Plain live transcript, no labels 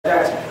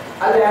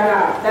yana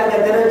daga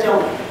darajar,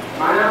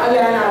 ma'ana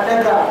Allah yana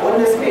daga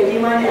wanda suka yi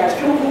imani a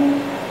cikin ku,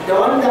 da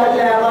wanda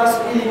Allah ya ba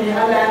su ilimi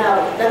Allah yana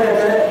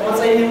daga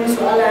matsayin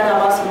su, Allah yana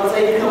ba su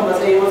matsayi kan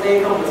matsayi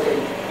kan matsayi.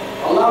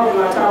 Allahu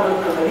bima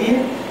ta'maluna khabir.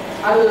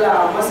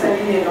 Allah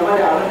masani ne game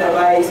da abin da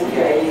bayi suke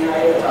ainihin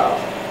aikatawa.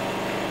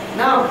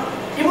 Na'am,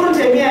 Ibn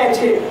Taymiyyah ya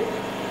ce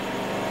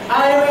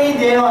ayoyi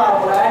da yawa a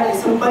Qur'ani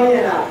sun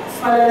bayyana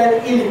falalar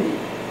ilimi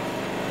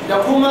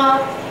da kuma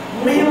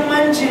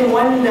muhimmancin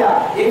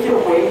wanda yake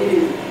koyi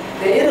ilimi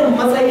da irin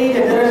matsayi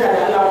da daraja da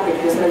Allah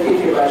ke sarki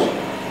ke bashi.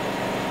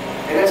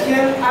 Daga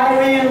cikin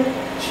ayoyin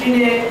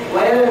shine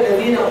wa yara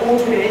alladhina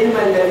utul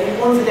ilma alladhi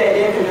unzila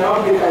ilayka min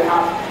rabbika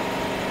al-haq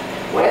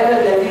wa yara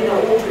alladhina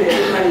utul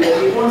ilma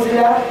alladhi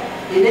unzila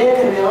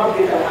ilayka min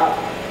rabbika al-haq.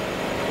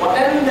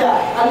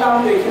 Waɗanda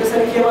Allah ke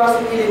sarki ba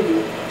su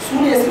ilimi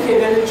su ne suke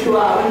ganin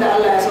cewa abinda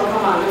Allah ya sauka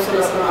ma Annabi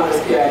sallallahu alaihi wasallam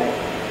gaskiya ne.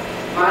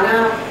 Ma'ana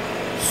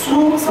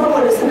su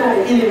saboda suna da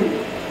ilimi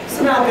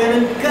suna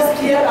ganin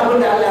gaskiyar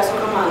abinda Allah ya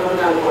sauka ma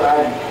Annabi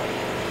al-Qur'ani.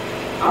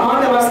 Amma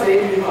wanda ba su da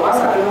ilimi ba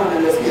sa ganin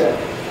wannan gaskiya.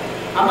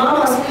 Amma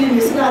masu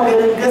ilimi suna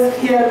ganin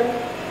gaskiyar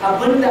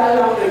abinda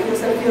Allah ke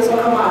sarki ya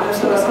sauka ma Annabi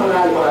sallallahu alaihi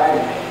wasallam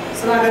al-Qur'ani.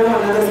 Suna ganin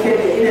wannan gaskiyar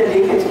da idan da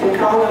yake cikin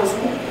kawunan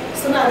su,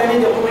 suna ganin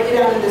da kuma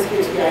idanun da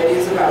suke cikin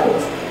ainihin suka da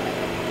su.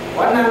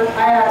 Wannan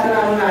aya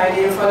tana nuna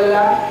ainihin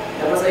falala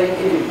da matsayin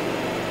ilimi.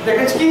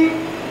 Daga ciki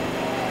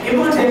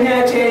Ibn Taymiyyah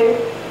ya ce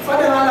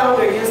fadin Allah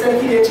ɗaukin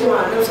sarki da ya ce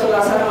ma Annabi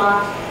sallallahu alaihi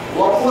wasallam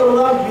wa qur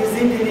rabbi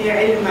zidni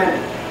ilman,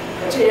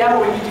 ka ce ya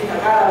ubangiji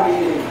ka kara mai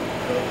ilimi.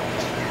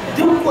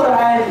 Duk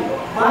Qur'ani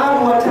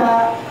babu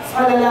wata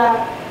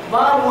falala,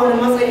 babu wani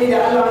matsayi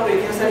da Allah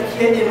ɗaukin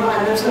sarki ya nemi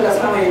Annabi sallallahu alaihi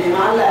wasallam ya nemi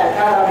Allah ya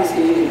kara mai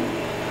sai ilimi.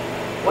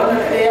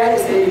 Wannan kadai ya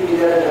isa ilimi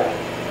daraja,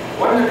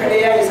 wannan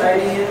kadai ya isa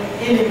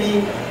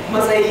ilimi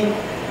matsayi.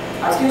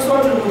 A cikin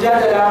suratul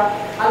mujadala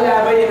Allah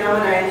ya bayyana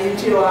mana yayin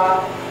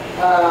cewa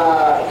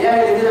ya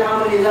ayyuhallazina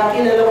amanu idza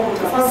qila lakum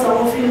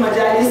tafassahu fil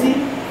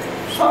majalisi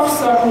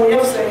fafsahu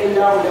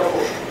yafsahillahu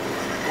lakum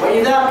wa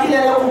idza qila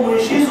lakum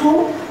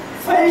inshizu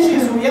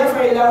fanshizu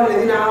yarfa'illahu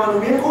alladhina amanu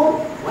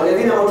minkum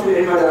walladhina utul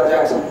ilma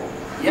darajat.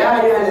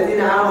 Ya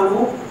ayyuhallazina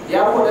amanu,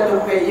 ya ku da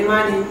kuka yi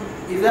imani,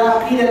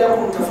 idza qila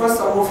lakum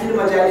tafassahu fil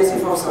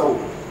majalisi fafsahu,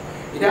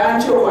 idan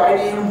an ce ku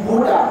ainihin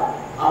buɗa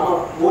a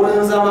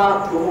wurin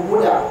zama to ku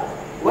buɗa.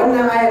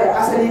 Wannan ayar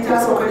asali ta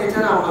sauka ne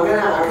tana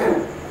magana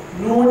akan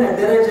nuna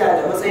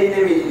daraja da matsayi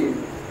na mai ilimi.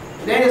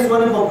 Idan yanzu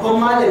wani babban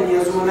malami ya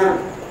zo nan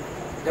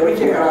da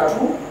muke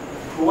karatu,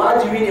 to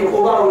wajibi ne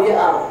ko ba wuri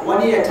a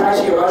wani ya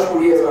tashi ya bashi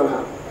wuri ya zauna,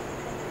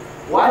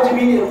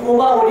 wajibi ne ko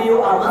ba wuri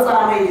a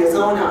matsa mai ya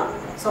zauna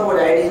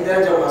saboda ainihin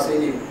darajar masu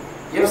ilimi.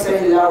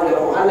 Yafsahillahu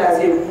lakum, Allah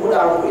zai buɗa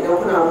muku idan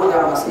kuna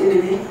buɗa masu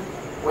ilimi.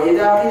 Wa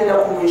idza qila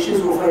lakum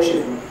inshizu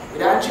fanshizu,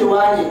 idan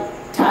cewa ne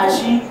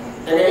tashi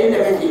daga inda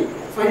kake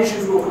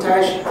fanshizu ku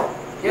tashi,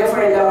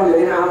 yarfa'illahu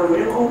alladhina amanu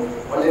minkum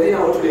walladhina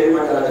utul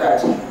ilma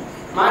darajat.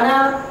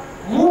 Ma'ana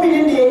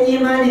mu'minin da ya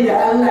imani da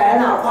Allah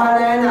yana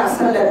kwana yana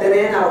sallar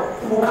dare yana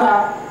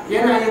kuka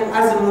yana yin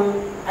azumin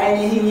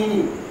ainihin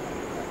yini,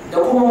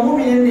 da kuma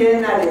mu'minin da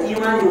yana da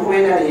imani kuma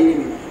yana da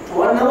ilimi, to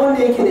wannan wanda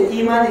yake da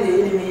imani da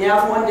ilimi ya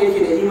fi wanda yake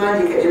da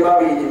imani kaɗai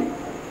babu ilimi.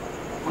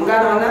 Mun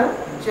gane wannan?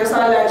 Shi yasa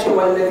Allah ya ce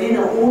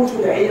walladhina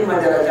utul ilma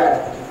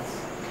darajat,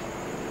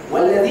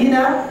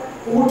 walladhina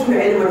utul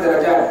ilma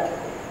darajat.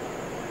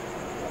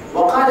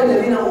 وقال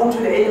الذين اوتوا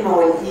العلم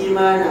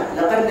والايمان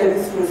لقد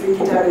لبثتم في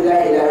كتاب الله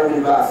الى يوم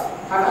البعث.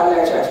 هكا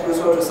الله يشاء في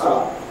سوره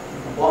الصبا.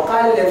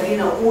 وقال الذين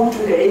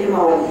اوتوا العلم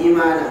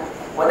والايمان،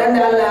 ودان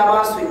الله ya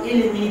ba su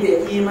ilimi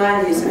da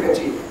imani suka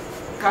ce.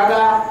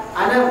 Kaga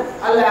anan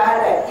Allah ya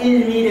hada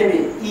ilimi da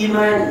mai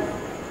imani.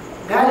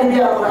 Galibi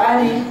a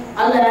Qur'ani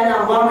Allah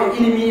yana ba mu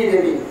ilimi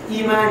da mai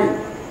imani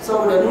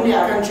saboda nuni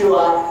akan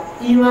cewa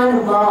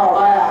imanin bawa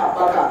baya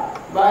haɓaka,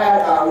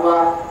 baya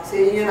karuwa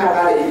sai in yana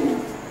ƙara ilimi.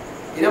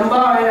 Idan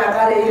bawa yana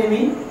ƙara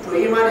ilimi to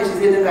imanin shi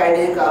zai dinga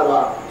ainihin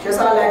karuwa. Shi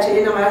yasa Allah ya ce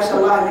inna ma yakhsha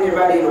Allah min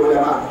ibadihi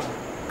ulama.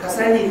 Ka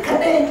sani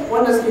kadai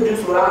wanda suke jin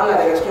tsoron Allah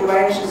daga cikin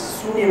bayan shi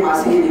su ne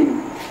masu ilimi.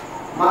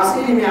 Masu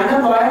ilimi a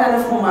nan ba yana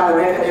nufin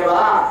malamai kadai ba,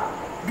 a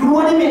duk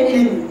wani mai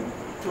ilimi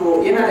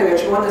to yana daga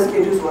cikin wanda suke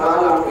jin tsoron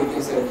Allah ko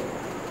yake sarki.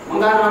 Mun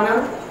gane wannan?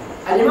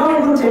 Al-Imam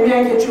Ibn Taymiyyah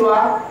yake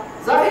cewa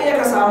za ka iya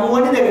ka samu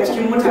wani daga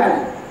cikin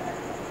mutane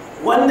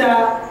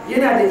wanda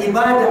yana da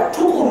ibada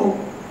tukuru,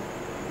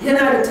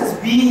 yana da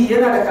tasbihi,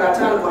 yana da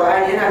karatun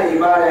alkur'ani, yana da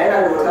ibada, yana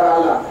da bautar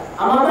Allah,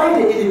 amma bai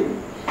da ilimi.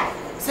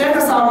 Sai ka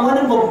samu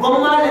wani babban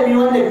malami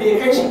wanda bai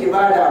kai shi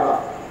ibada ba,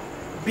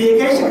 bai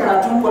kai shi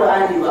karatun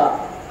Qur'ani ba,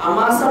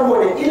 amma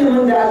saboda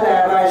ilimin da Allah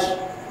ya bashi,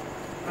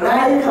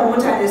 rayukan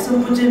mutane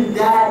sun fi jin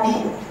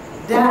daɗin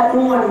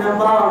wannan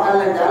bawan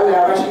Allah da Allah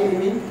ya bashi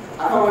ilimi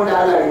akan wanda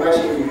Allah bai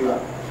bashi ilimi ba.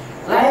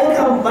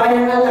 Rayukan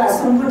bayan Allah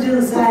sun fi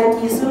jin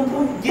zaƙi, sun fi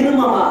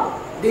girmama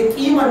da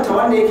kimanta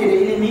wanda yake da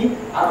ilimi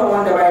akan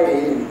wanda bai da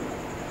ilimi.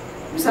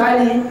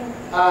 Misali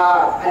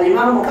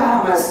al-Imam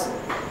Kahmas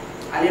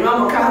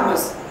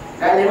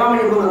da al-Imam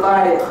Ibn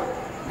Tariq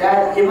da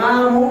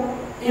al-Imam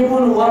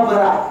Ibn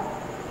Wabra,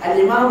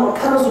 al-Imam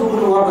Karz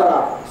ibn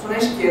Wabra, sunan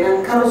shi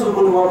kenan Karz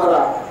ibn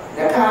Wabra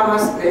da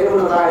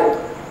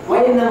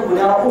wa'annan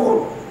guda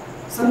uku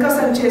sun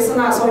kasance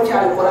suna sauke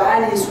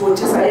alqur'ani su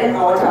 90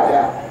 a wata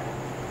daya.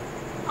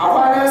 A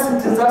kwana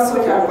 60 za su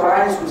sauke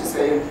alqur'ani su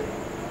 90.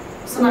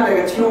 Suna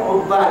daga cikin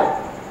ubbad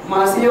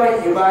masu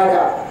yawan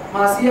ibada,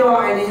 masu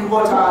yawan ainihin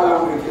bauta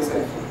Allah mu yake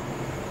sarki.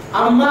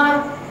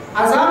 Amma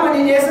a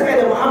zamani ne suka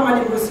da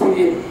Muhammad ibn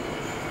Sirin,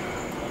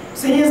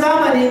 sun yi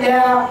zamani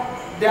daya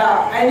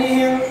da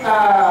ainihin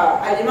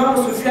al-Imam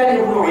Sufyan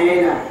ibn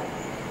Uyayna,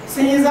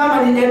 sun yi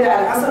zamani daya da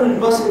al-Hasan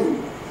al-Basri,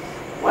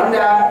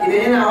 wanda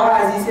idan yana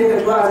wa'azi sai ka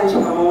ji wa'azin shi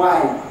kamar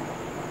wahayi,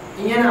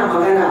 in yana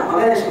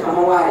magana shi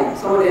kamar wahayi,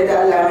 saboda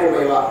yadda Allah ya mai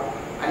baiwa.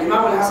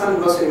 Al-Imam al-Hasan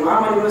al-Basri,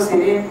 Muhammad ibn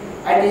Sirin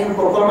ainihin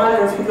babban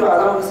malamin fiqh a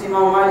zamanin su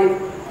Imam Malik,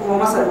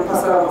 kuma masanin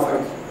fasara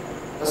mafarki,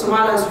 da su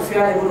malam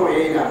Sufyan ibn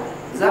Uyayna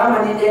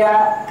zamani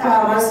daya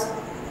kamas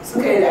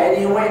suka yi da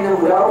ainihin wayannan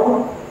guda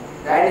uku,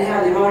 da ainihin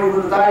al-Imam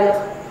ibn Tariq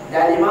da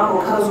al-Imam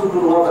Karzu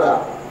ibn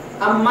Wabra.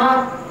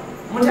 Amma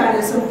mutane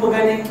sun fi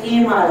ganin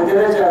kima da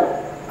darajar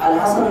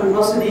al-Hasan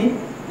al-Basri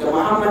da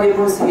Muhammad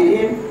ibn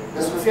Sirin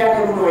da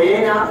Sufyan ibn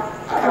Uyayna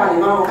akan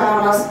al-Imam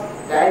Kamas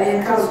da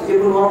ainihin Karzu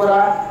ibn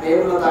Wabra da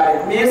ibn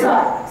Tariq. Me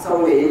yasa?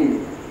 Saboda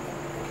ilimi.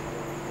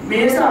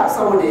 Me yasa?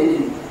 Saboda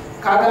ilimi.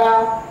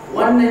 Kaga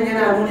wannan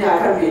yana nuni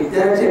akan mai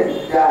darajar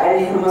da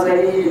ainihin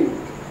matsayin ilimi.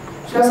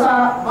 Shi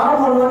yasa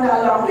babu wani wanda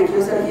Allah mu da ke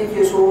sarki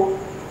yake so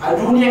a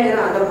duniya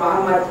yana da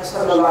Muhammad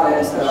sallallahu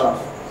alaihi wasallam.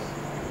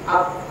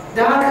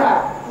 Da haka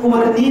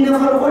umarni na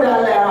farko da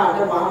Allah ya ma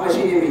da Muhammad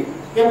shine mai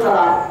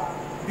iqra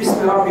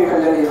bismi rabbikal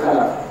ladhi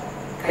khalaq.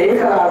 Kai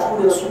karatu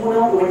da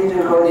sunan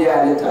ubangijin ka wanda ya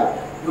halitta.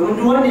 Domin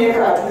duk wanda ya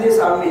karatu zai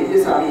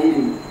samu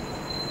ilimi.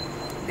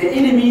 Da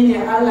ilimi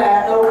ne Allah ya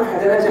ɗaukaka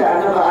daraja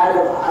annabi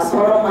Adam a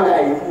sauran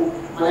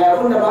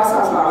mala'ikun da ba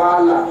sa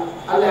saba Allah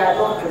ya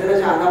ɗaukaka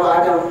daraja annabi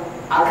Adam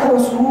a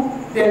kansu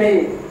da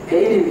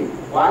ilimi.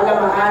 Wa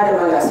allama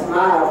Adam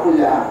al-asma'a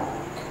kullaha.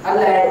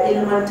 Allah ya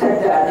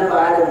ilmantar da annabi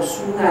Adam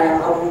sunayen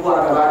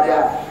abubuwa gaba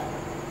daya.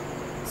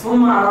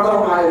 Sun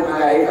ma'aradahum 'ala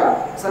al-mala'ika.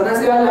 Sannan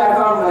sai Allah ya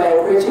kawo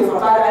mala'iku ya ce fa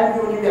qala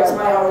anbi'uni bi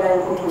asma'i haula'i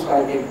in kuntum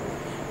sadiqin.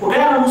 Ku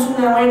gaya mu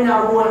sunayen wayannan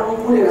abubuwan in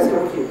ku da gaske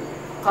kuke.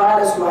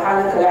 قال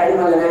سبحانك لا علم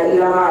لنا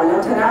إلا ما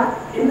علمتنا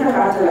إنك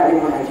أنت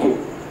العليم الحكيم.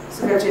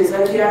 suka ce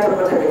sarki ya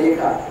tabbata gare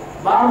ka,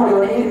 ba mu da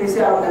wani ilimi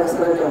sai abin da ka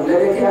sanar da mu,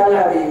 lalle kai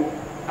Allah bai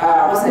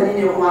masani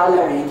ne kuma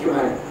Allah mai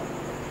hikima ne.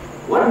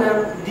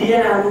 Wannan duk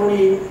yana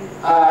nuni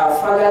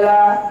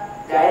falala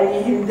da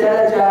ainihin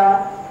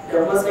daraja da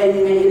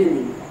matsayi na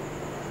ilimi.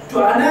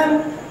 To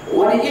anan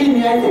wani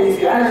ilimi yake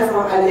nufi? Ana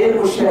nufin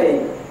al-ilmu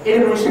shari'i,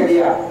 ilmin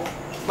shari'a,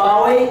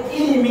 ba wai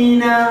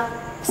ilimi na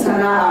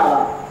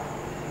sana'a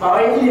ba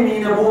wai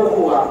ilimi na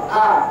boko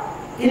ba,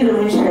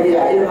 ilimin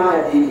shari'a, ilimin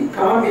addini,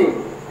 kamar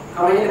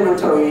ilimin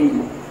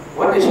tauhidi,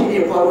 wanda shi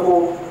ne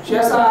farko. Shi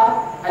yasa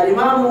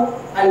al-Imam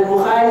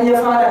al-Bukhari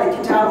ya fara da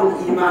kitabul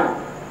iman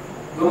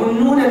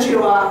domin nuna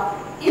cewa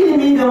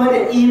ilimi game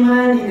da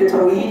imani da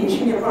tauhidi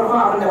shine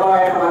farkon abin da bawa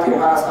ya kamata ya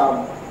fara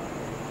samu.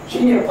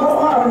 Shine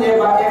farkon abin da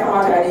ya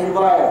kamata ainihin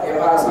bawa ya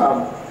fara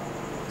samu.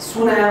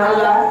 Sunayen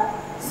Allah,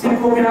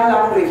 siffofin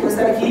Allah da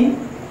sarki,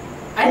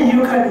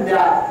 ayyukan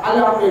da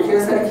Allah mai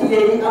sarki ya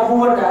yi,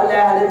 abubuwan da Allah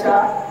ya halitta,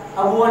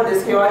 abubuwan da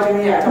suke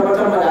wajibi a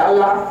tabbatar da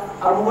Allah,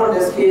 abubuwan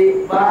da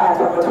suke ba a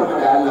tabbatar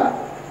da Allah.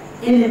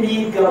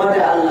 Ilimi game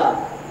da Allah,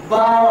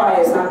 bawa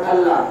ya san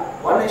Allah,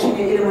 wannan shi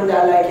ne ilimin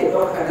da Allah ke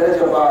ɗaukaka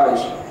darajar bawa da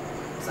shi.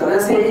 Sannan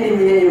sai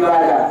ilimi na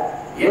ibada,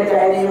 yadda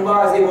ainihin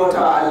bawa zai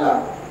bauta wa Allah,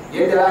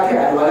 yadda za ka yi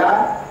alwala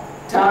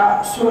ta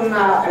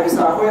sunna a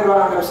bisa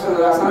koyarwa na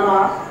sallallahu alaihi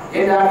wasallam,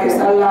 yadda aka yi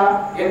sallah,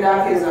 yadda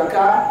aka yi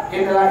zakka,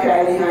 yadda za ka yi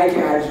ainihin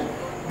aikin hajji.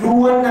 Duk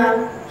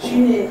wannan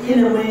shine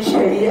ilimin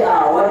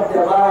shari'a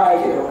wadda bawa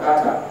yake da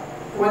bukata,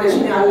 kuma da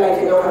shine Allah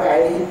yake ɗaukaka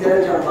ainihin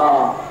darajar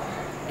bawa.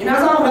 Ina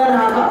za mu gane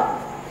haka?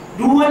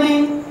 Duk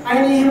wani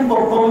ainihin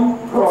babban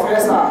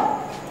profesa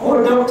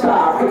ko dokta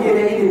a fage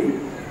na ilimi,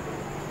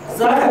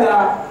 za ka ga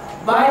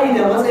bayi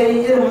da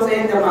matsayi irin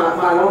matsayin da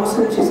malaman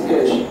musulunci suke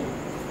da shi.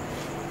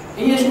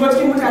 In ya shigo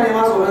cikin mutane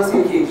ma tsoron su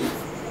yake ji,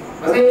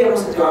 ba zai iya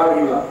musu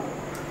jawabi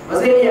ba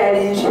zai iya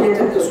ainihin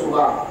shiryatar da su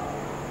ba.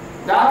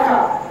 Da haka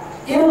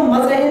irin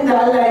matsayin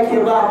da Allah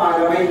yake ba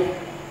malamai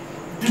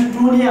duk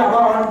duniya, ba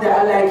wanda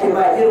Allah yake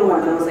ba irin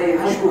wannan matsayin,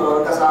 har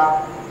shugaban kasa,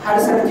 har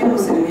sarkin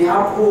musulmi,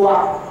 har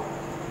kowa.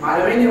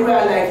 Malamai ne kawai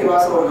Allah yake ba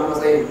su wannan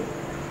matsayin,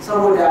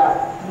 saboda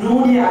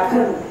nuni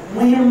akan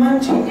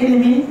muhimmancin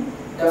ilimi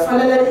da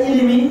falalar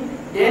ilimi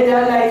da yadda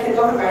Allah yake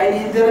ɗaukaka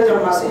ainihin darajar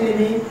masu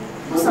ilimi,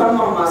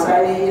 musamman masu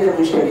ainihin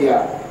ilimin shari'a.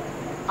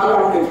 Allah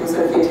maɗaukin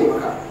sarki ya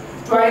taimaka.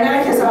 To a ina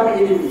ake samun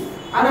ilimi?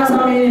 Ana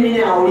samun ilimi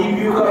ne a wuri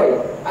biyu kawai,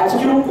 a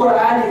cikin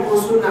Qur'ani ko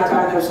sunna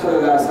ta Annabi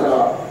sallallahu alaihi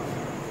wasallam.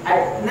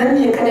 Nan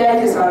ne kada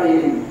yake samun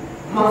ilimi.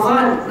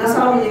 Mazan na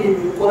samun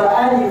ilimi,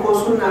 Qur'ani ko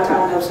sunna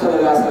ta Annabi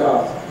sallallahu alaihi wasallam.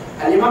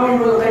 Al-Imam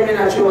Ibn Qayyim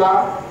yana cewa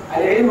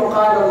al-ilmu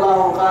qala Allah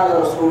qala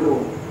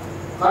rasuluhu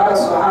qala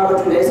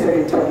as-sahabatu laysa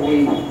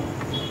bit-tamwih.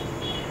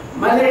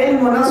 ما العلم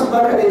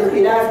نصبك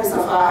للخلاف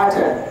صفاحة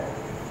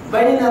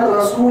بين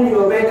الرسول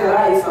وبين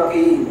رأي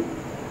فقيه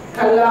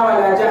كلا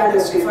ولا جهد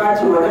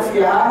الصفات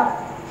ونفيها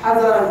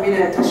حذرا من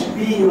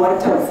التشبيه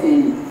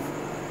والتمثيل.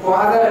 ko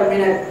hadaran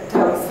min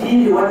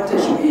at-tamthil wa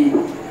at-tashbih.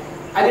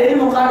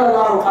 Al-ilmu qala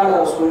Allah qala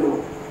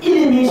rasuluhu,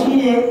 ilimi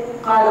shine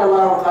qala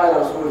Allah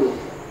qala rasuluhu.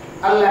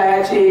 Allah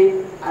ya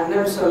ce,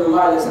 annabi sallallahu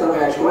alaihi wasallam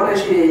ya ce, wannan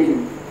shine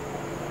ilimi.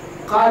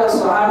 Qala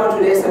as-sahabatu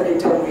laysa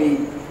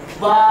bit-tamwih,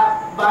 ba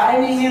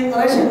ainihin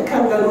rashin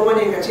kan gado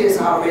bane ka ce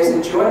sahabbai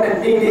sun ce,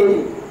 wannan daidai ne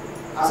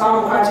a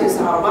samu ka ce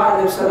sahabba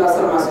annabi sallallahu alaihi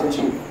wasallam sun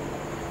ce.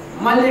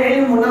 Mal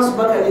ilmu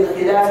nasbaka lil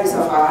khilafi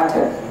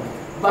safahatan,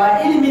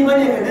 ba ilimi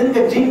bane ka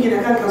dinga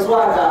jingina kanka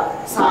zuwa ga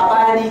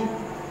sabani,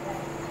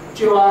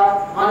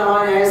 cewa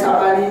malama ne yayi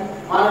sabani,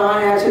 malama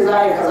ne ya ce za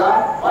a yi kaza,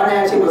 wani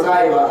ya ce ba za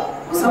a yi ba.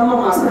 Musamman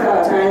masu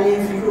karatu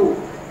ainihin fiqh,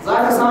 za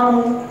ka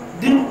samu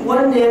duk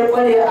wanda ya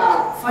kware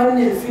a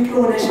fannin fiqh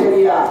na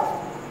shari'a,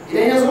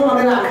 idan ya zo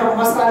magana akan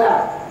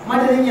matsala,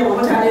 madadin ya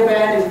mutane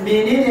bayanin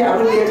menene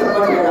abin da ya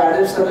tabbata daga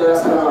annabi sallallahu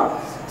alaihi wasallam,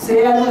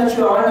 sai ya nuna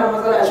cewa wannan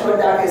matsala ce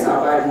wanda aka yi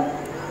sabani,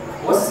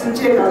 wasu sun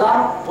ce kaza,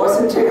 wasu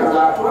sun ce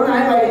kaza. To wannan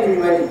ai ba ilimi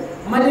bane.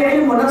 Mal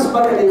ilmu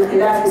nasbaka lil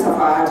khilafi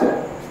safahatan,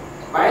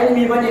 ba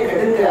ilimi bane ka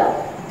dinga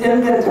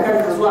danganta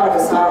kanka zuwa ga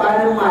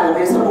sabanin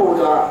malamai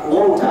saboda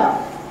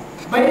wauta.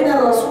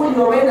 Bainar rasuli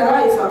wa bainar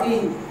ra'yi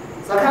faqih,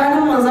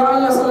 tsakanin manzon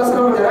Allah sallallahu alaihi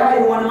wasallam da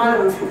ra'ayin wani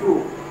malamin fiqh,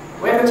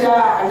 wai ka ce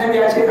annabi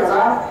ya ce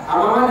kaza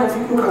amma malamin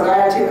fiqh kaza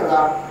ya ce kaza,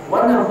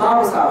 wannan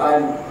babu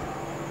sabani.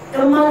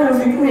 In malamin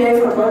fiqh ya yi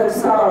fatwa da ta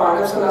saba wa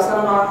annabi sallallahu alaihi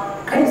wasallam,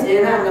 kai tsaye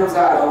na annabi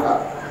za a dauka.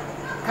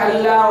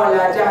 Kalla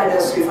wala jahada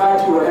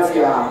sifati wa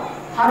nafiha,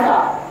 haka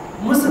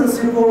musun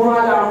sifofin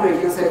Allah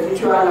mai sarki,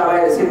 cewa Allah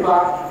bai da sifa,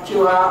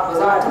 cewa ba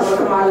za a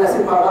tabbatar ma Allah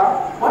sifa ba,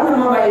 wannan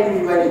ma ba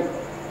ilimi bane.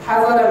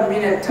 Hazaran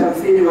min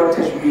at-tamthil wa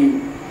tashbih,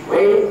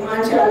 wai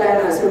an ce Allah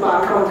yana sifa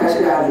an kamanta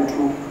shi da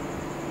halittu,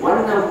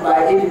 wannan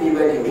ba ilimi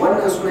bane,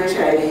 wannan sunan shi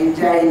ainihin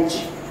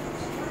jahilci.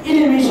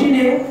 Ilimi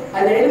shine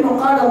al-ilmu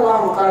qala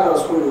Allah qala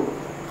rasuluhu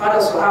qala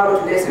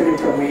sahabatu laysa min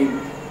tamwil,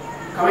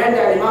 kamar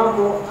yadda Imam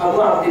Abu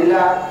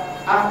Abdullah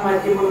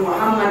Ahmad ibn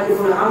Muhammad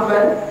ibn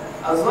Hanbal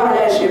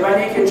az-Zahiri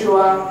al-Shaybani ke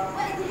cewa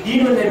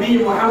dinu nabi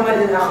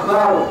Muhammadin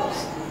akhbaru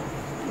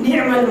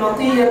ni'mal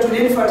matiyatu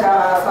lil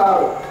fata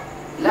atharu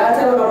la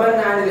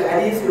targhabanna 'an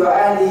al-hadith wa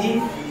ahlihi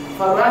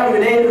fara'yu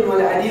laylun wal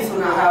hadith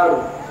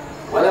naharu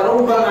wa la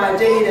rubbama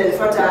jahida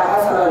al-fata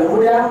athara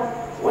al-huda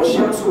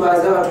wash-shamsu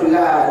bazaghatun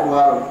laha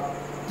anwaru.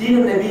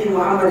 Dinu nabi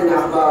Muhammadin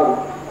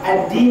akhbaru,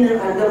 addinin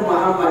annabi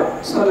Muhammad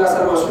sallallahu alaihi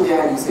wasallam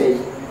sune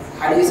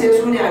hadisai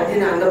sune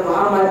addinin annabi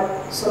Muhammad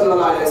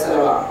sallallahu alaihi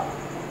wasallam.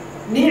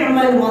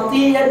 Ni'mal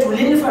matiyatu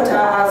lil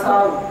fata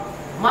athar,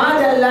 ma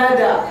dalla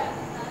da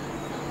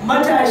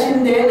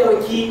matashin da ya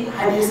dauki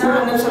hadisan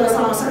annabi sallallahu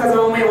alaihi wasallam suka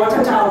zama mai wata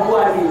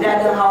taguwa mai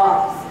dadin hawa.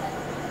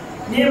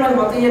 Ni'mal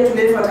matiyatu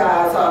lil fata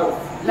athar,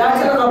 la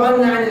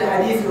targhabanna 'anil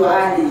hadith wa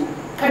ahli,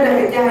 kada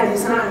ka ki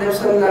hadisan annabi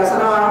sallallahu alaihi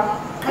wasallam,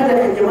 kada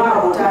ka ki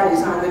ma'abuta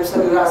hadisan annabi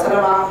sallallahu alaihi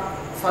wasallam.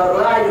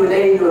 Farra'yu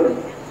laylun,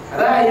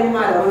 ra'ayin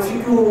malaman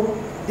fiqh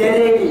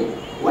dare ne,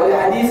 wal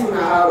hadithu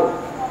naharu,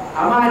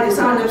 amma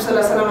hadisan annabi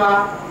sallallahu alaihi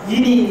wasallam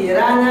yini ne,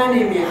 rana ne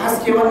mai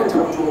haske wanda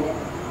ta fito.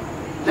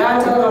 La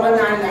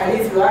targhabanna 'an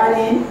al-hadith wa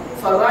ali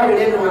farra'yu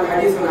laylun wal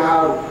hadithu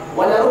naharu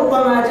wa la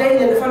rubbama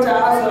jahila al-fata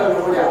athara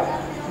al-huda.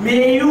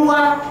 Me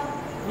yuwa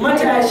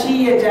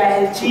matashi ya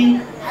jahilci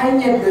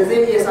hanyar da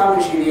zai iya samun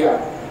shiriya,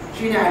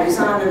 shine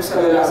hadisan annabi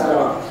sallallahu alaihi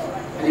wasallam.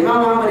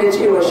 Al-Imam Ahmad ya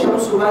ce wa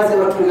shamsu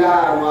bazighatun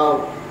laha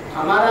anwaru,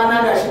 amma rana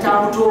gashi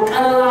ta fito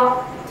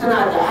karara,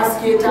 tana da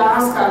haske, ta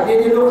haska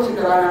daidai lokacin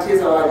da rana ta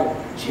zawali,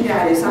 shine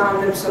hadisan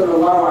annabi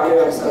sallallahu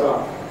alaihi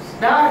wasallam.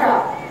 Da haka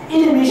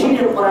ilimi shine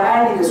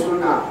Qur'ani da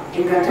sunna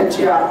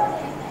ingantacciya.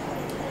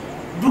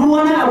 Duk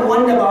wani abu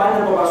wanda ba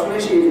wannan ba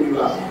sunan shi ilimi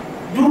ba.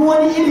 Duk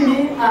wani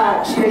ilimi a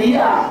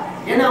shari'a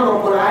yana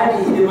ma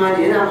Qur'ani hidima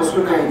ne, yana ma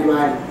sunna hidima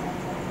ne.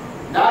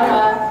 Da haka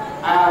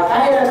a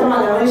ka'ida ta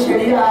malaman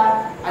shari'a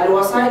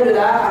al-wasail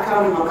da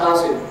ahkamul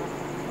maqasid,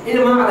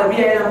 ilimin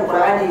arabiya yana ma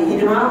Qur'ani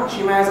hidima,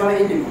 shi ma ya zama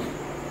ilimi.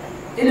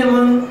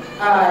 Ilimin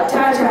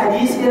tace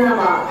hadisi yana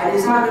ma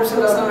hadisan annabi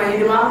sallallahu alaihi wasallam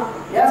hidima,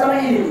 ya zama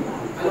ilimi.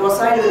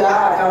 Al-wasail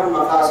da ahkamul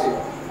maqasid,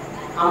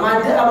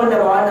 amma duk abin da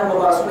ba wannan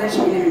ba sunan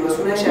shi ilimi ba,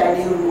 sunan shi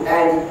ainihin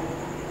rudani.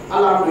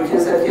 Allah mu dokin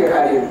sarki ya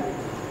kare mu.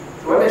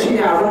 Wannan shine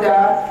abin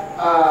da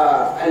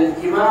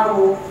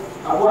al-Imam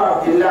Abu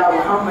Abdullah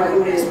Muhammad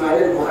ibn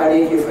Ismail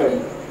al-Bukhari yake fari,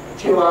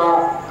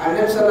 cewa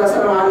annabi sallallahu alaihi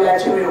wasallam Allah ya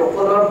ce mai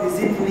qul rabbi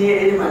zidni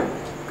ilman,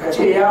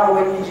 kace ya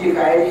ubangiji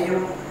ka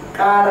ainihin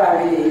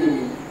kara mini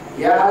ilimi,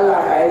 ya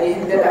Allah ka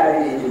ainihin dada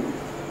mini ilimi.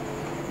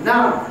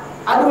 Na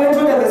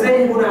alwaito daga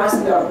Zaid ibn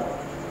Aslam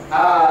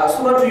a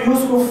suratu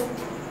Yusuf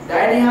da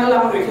ainihin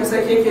Allah mu dokin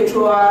sarki yake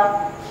cewa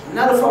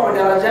narfa'u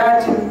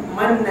darajatin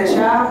man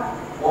nasha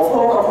wa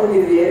fawqa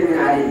kulli dhi ilmin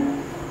alim,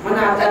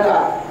 muna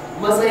daga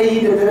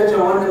matsayi da darajar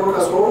wanda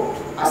muka so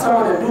a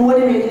sama da duk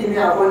wani mai ilimi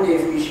a wanda ya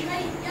fi shi.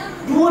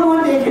 Duk wani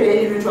wanda yake da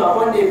ilimi to a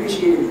wanda ya fi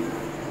shi ilimi.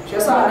 Shi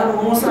yasa annabi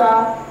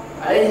Musa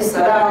alaihi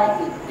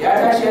salam ya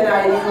tashi yana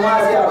ainihin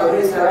wazi a Bani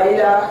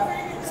Isra'ila,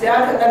 sai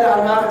aka daga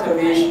hannu aka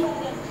tambaye shi,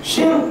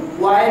 shin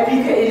wa ya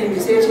fi ka ilimi?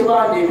 Sai ya ce ba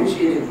wanda ya fi shi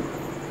ilimi.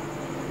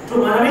 To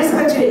malamai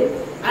suka ce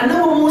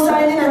annabi Musa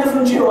yana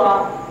nufin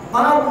cewa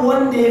babu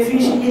wanda ya fi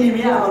shi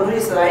ilimi a banu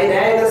Isra'ila,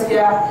 ya yi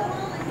gaskiya,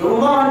 domin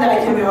ba wanda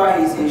ake mai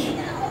wahayi sai shi.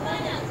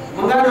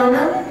 Mun gane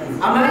wannan?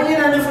 Amma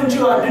yana nufin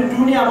cewa duk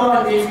duniya ba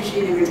wanda ya fi shi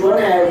ilimi, to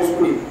wannan ya yi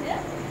kuskure.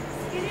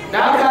 Da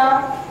haka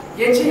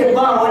ya ce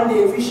ba wanda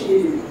ya fi shi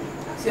ilimi,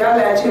 sai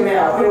Allah ya ce mai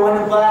akwai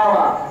wani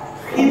bawa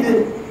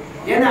Khidir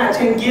yana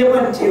can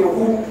gefen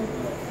teku,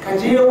 ka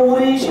je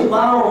wurin shi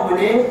bawanmu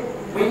ne,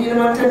 mun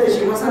ilmantar da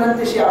shi, masanar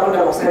da shi abin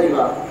da ba sani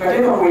ba, ka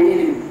je ka koyi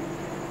ilimi.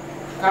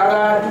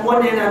 Kaga duk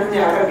wanda yana nuni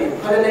a kan mai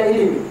falalar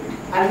ilimi.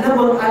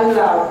 Annabin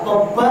Allah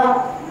babba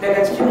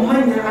daga cikin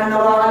manyan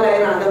annabawan Allah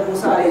yana da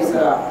Musa alaihi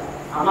salam,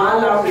 amma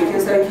Allah mai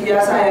sarki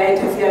ya sa ya yi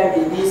tafiya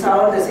mai nisa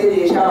wanda sai da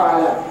ya sha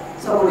wahala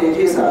saboda ya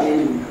je same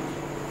ilimi.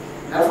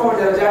 Narfa'u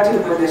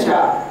darajatin man nasha,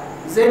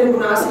 Zaid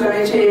ibn Aslam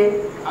ya ce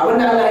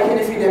abinda Allah yake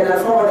nufi da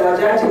narfa'u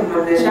darajatin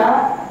man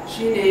nasha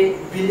shine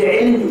bil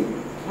ilmi,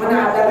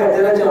 muna daga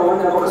darajar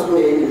wanda muka so da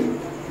ilimi.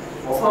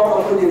 Wa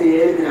fawqa kulli dhi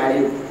ilmin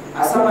alim,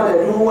 a sama da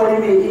duk wani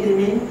mai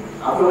ilimi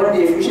akwai wanda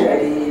ya fi shi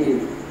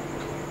ilimi.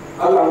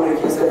 Allah mu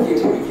yake sarki ya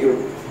taimake mu.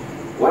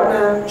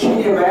 Wannan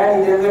shine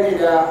bayani dangane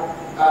da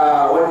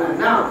wannan.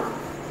 Na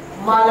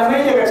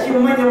malamai daga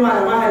cikin manyan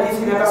malaman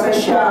hadisi na kasar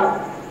Sham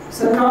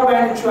sun kawo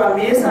bayanin cewa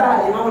me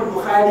yasa Imam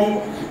Bukhari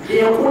da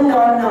ya kulla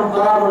wannan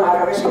babu a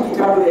ƙarƙashin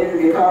kitabul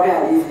ilmi bai kawo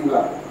hadisi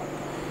ba.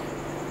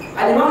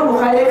 Imam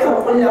Bukhari kan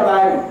kulla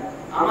babu,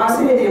 amma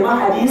sai ya nemi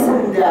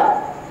hadisin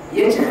da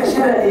ya cika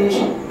sharadin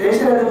shi, dan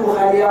sharadin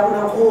Bukhari ya fi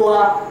na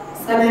kowa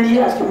tsanani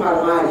a cikin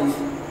malaman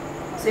hadisi,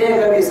 sai ya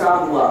ga bai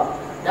samu ba.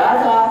 Da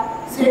haka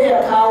sai ya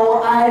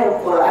kawo ayar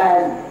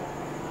Qur'ani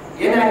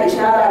yana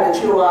ishara da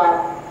cewa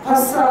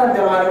fassarar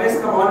da malamai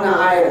suka ma wannan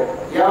ayar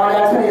ya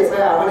wadatar ya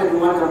tsaya a madadin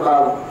wannan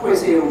babu, kawai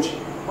sai ya wuce.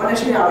 Wannan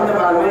shi ne abin da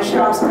malaman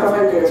Sham suka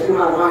fahimta daga cikin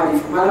malaman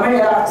hadisi. Malamai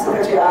Iraq suka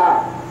ce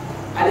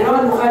a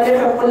Imam Bukhari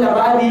kan kulla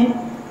babi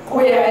ko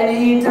ya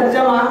ainihin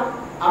tarjama,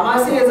 amma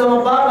sai ya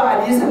zama babu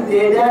hadisin da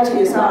ya dace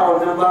ya sa a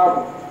wannan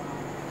babu.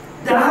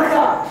 Da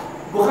haka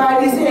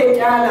Bukhari sai ya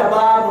kyala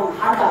babun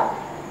haka,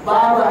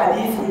 babu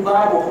hadisi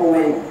babu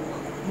komai,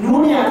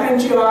 nuni akan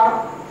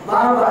cewa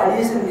babu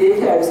hadisin da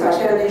yake a bisa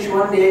sharadin shi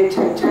wanda ya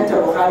cancanta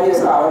Bukhari ya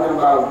sa a wannan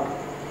babu.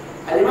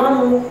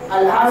 Al-Imam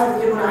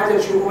Al-Hafiz Ibn Hajar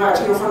shi kuma a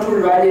cikin Fathul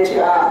Bari ya ce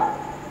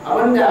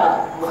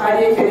abinda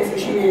Bukhari yake nufi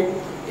shine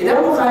idan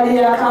Bukhari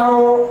ya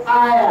kawo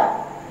aya,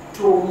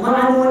 to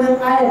ma'anonin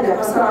ayar da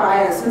fasara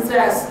ayar sun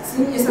tsaya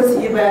sun isa su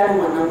yi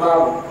bayanin wannan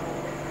babu.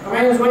 Kamar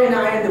yanzu wani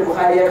ayar da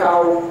Bukhari ya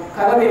kawo,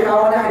 kaga bai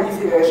kawo wani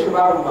hadisi daga shi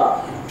babu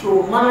ba,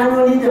 to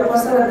ma'anoni da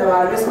fasarar da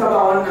malamai suka ba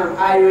wannan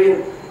ayoyin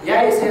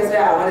ya isa ya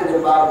tsaya a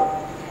madadin babu.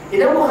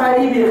 Idan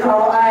Bukhari bai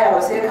kawo aya ba,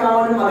 sai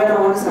kawo wani magana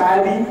wani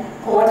sahabi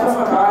ko wata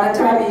fatawa na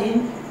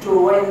tabi'i, to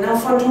wannan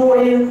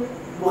fatoyin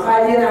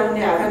Bukhari yana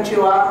nuni akan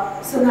cewa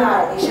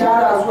suna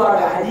ishara zuwa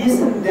ga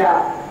hadisin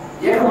da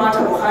ya kamata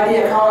Bukhari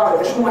ya kawo a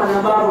ƙarƙashin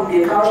wannan babu,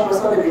 bai kawo shi ba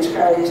saboda bai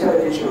cika da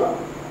sharadin shi ba.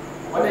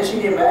 Wannan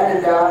shine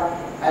bayanin da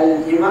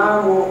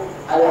al-Imam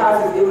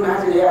Al-Hafiz Ibn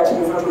Hajar ya a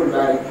cikin Fathul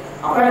Bari.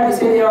 Akwai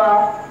hadisai da yawa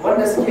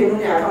wanda suke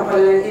nuni akan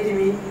falalar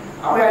ilimi.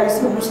 Akwai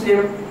hadisin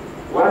Muslim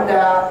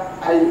wanda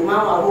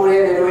al-Imam Abu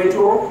Hurairah ya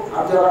rawaito,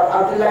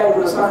 Abdullahi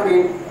ibn Sakhri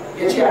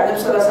ya ce Annabi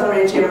sallallahu alaihi wasallam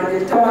ya ce man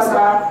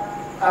iltamasa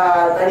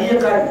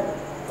tariqan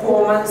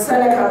ko man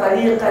salaka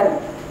tariqan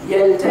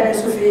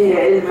yaltamisu fihi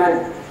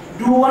ilman,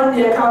 duk wanda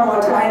ya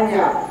kama wata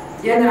hanya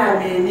yana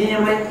mai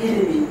neman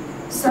ilimi,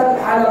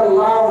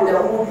 sabhalallahu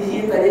lahu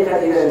bihi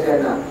tariqan ila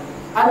aljanna,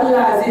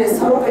 Allah zai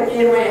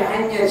sauƙaƙe mai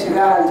hanyar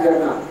shiga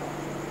aljanna.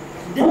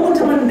 Duk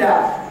mutumin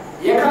da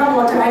ya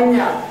kama wata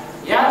hanya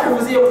ya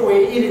tafi zai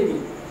koyi ilimi,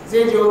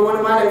 zai je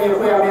wani malami ya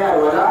koya mai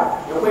alwala,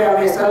 ya koya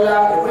mai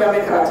sallah, ya koya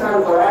mai karatun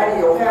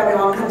alqur'ani, ya koya mai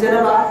wankan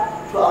janaba,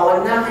 to a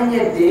wannan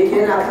hanyar da yake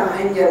yana kan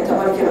hanyar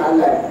tafarkin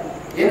Allah,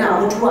 yana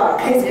mutuwa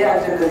kai tsaye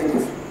aljanna zai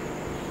tafi.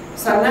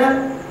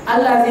 Sannan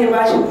Allah zai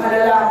ba shi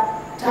falala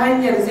ta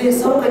hanyar zai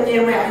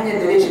sauƙaƙe mai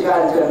hanyar da zai shiga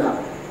aljanna.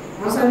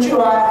 Mun san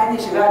cewa hanyar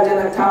shiga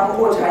aljanna ta fi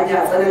kowace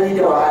hanya tsanani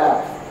da wahala,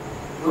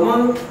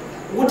 domin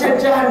wutar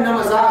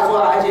jahannama za a zo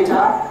a aje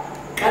ta,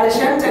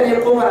 ƙarshenta ne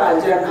kofar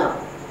aljanna.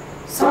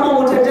 Saman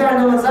wutar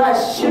jahannama za a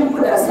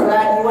shimfiɗa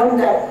sirari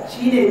wanda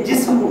shi ne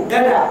jismu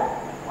gada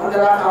wanda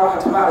za ka hau a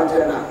taɓa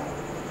aljanna,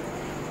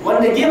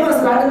 wanda gefen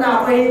sirari na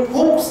akwai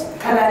hooks,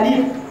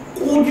 kalali,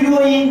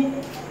 ƙugiyoyi.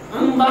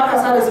 In ba ka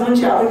sada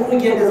zumunci akwai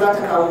ƙungiyar da za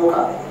ta kamo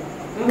ka,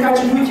 in ka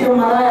ci dukiyar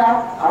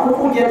maraya akwai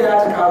ƙungiyar da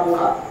za ta kamo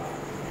ka.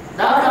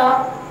 Da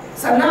haka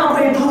sannan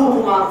akwai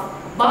duhu kuma,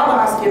 babu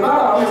haske, babu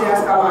abin da ya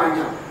haska ma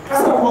hanya.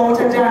 Kasar kuma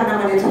wutar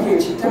jahannama ne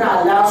take ci,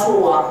 tana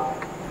lasowa.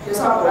 Shi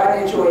yasa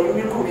Qur'ani ya ce wa in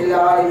minkum illa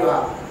waliduha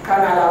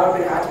kana ala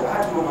rabbika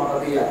hatman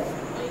maqdiya.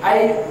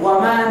 Ai wa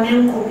ma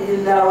minkum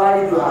illa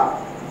waliduha,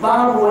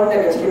 babu wanda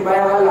daga cikin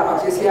bayan Allah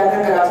face sai ya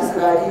dangana ta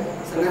sirari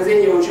sannan zai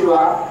iya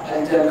wucewa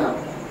aljanna.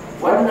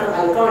 Wannan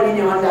alƙawari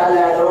ne wanda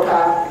Allah ya dauka,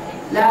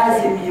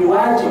 lazimi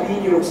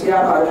wajibi ne sai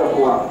ya faru da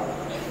kowa.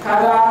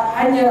 Kaga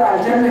hanyar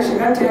aljanna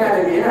shiganta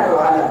yana da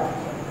wahala.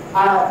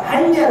 A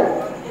hanyar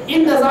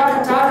inda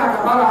zaka taka ka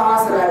fara hawa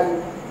sirari,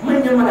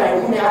 manyan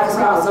mala'iku ne aka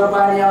sa a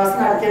zabbaniyawa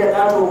suna rike da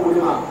ƙaton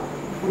guduma,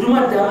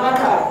 gudumar da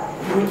aka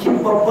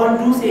dukin babban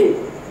dutse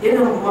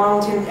irin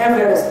mountain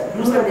everest,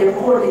 dutsen da ya fi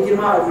kowane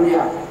girma a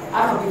duniya,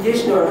 aka buge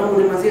shi da wannan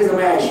gudunman zai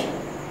zama yashi.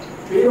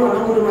 To irin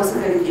wannan gudunman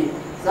suka rike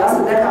za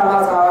su daka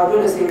matsawa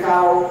dole sai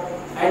kawo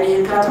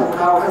ainihin katon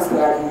kawo kan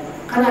sirari.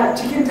 Kana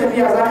cikin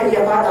tafiya za ka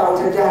iya fada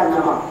wutar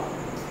jahannama,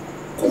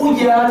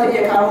 ƙugiya ta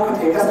iya kawo ka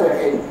ta yi kasa da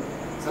kai,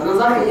 sannan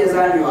za ka iya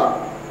zamewa.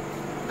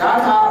 Da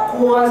haka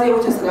kowa zai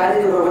wuce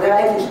sirari da gwargwadon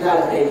aikin shi na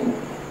alkhairi.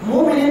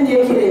 Muminin da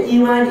yake da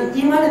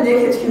imanin da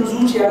yake cikin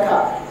zuciyarka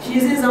shi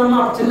zai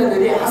zama fitilar da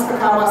zai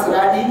haskaka ma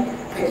sirari,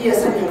 ka iya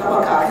sanya kafa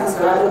ka akan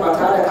sirarin ba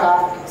tare da ka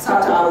sa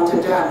ta a wutar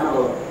jahannama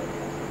ba.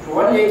 To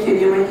wanda yake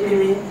neman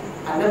ilimi,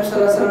 annabi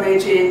sallallahu alaihi wasallam ya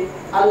ce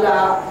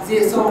Allah zai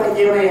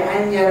sauƙaƙe mai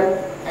hanyar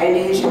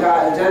ainihin shiga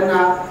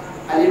aljanna.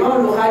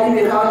 Al-Imam Bukhari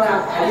bai kawo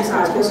wannan hadisin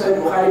a cikin Sahih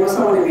Bukhari ba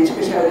saboda bai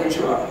cika sharadin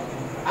shi ba.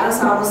 An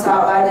samu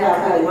sabani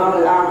akan Imam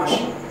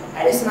Al-Amash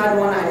a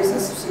isnadin wannan hadisin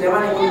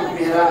Sulaiman ibn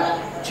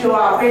Mihran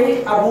cewa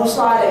akwai Abu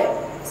Saleh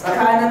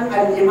tsakanin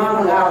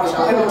al-Imam Al-Amash,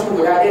 akwai mutum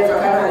guda ɗaya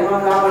tsakanin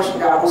al-Imam Al-Amash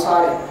da Abu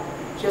Saleh.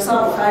 Shi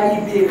yasa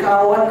Bukhari bai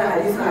kawo wannan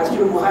hadisin a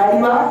cikin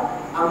Bukhari ba,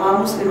 amma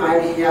Muslim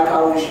ainihin ya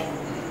kawo shi.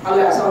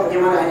 Allah ya sauƙaƙe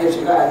mana hanyar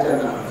shiga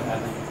aljanna.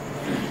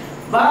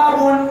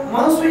 Babun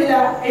man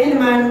su'ila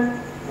ilman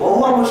wa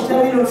huwa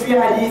mushtamilun fi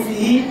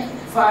hadithihi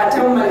fa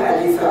atamma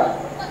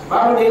al-haditha.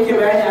 Babu da yake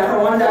bayani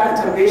akan wanda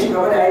aka tambaye shi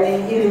game da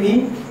ainihin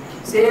ilimi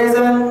sai ya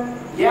zan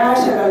ya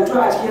shagaltu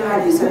a cikin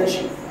hadisan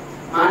shi,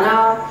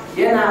 ma'ana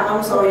yana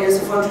amsa wani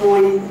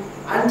sifatoyi.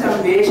 An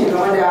tambaye shi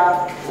game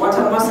da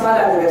wata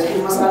matsala daga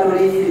cikin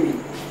matsalolin ilimi,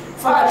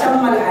 fa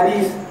atamma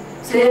al-hadith,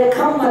 sai ya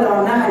kammala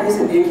wannan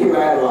hadisin da yake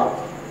bayarwa.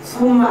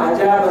 Summa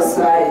ajaba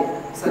sai,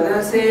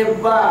 sannan sai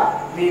ba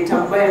mai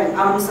tambayan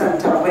amsan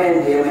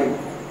tambayan da ya mai.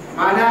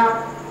 Ma'ana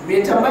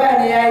mai tambaya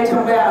ne ya yi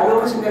tambaya a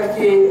lokacin da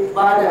kake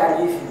ba da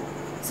hadisi,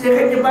 sai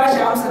ka ki ba shi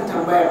amsan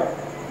tambaya.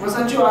 Mun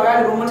san cewa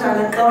galibin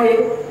mutanen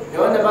ƙauye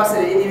da wanda ba su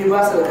da ilimi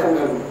ba su da kan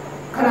gado,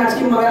 kana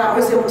cikin magana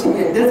akwai sai mutum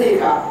ya datse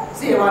ka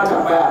sai ya ma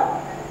tambaya.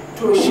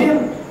 To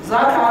shin za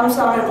ka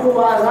amsa mai ko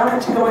kuwa za ka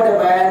ci gaba da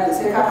bayanin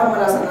sai ka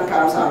kammala sannan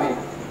ka amsa mai?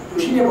 To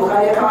shine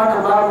Bukhari ya kawo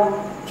wannan babu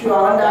cewa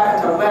wanda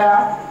aka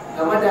tambaya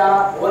game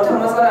da wata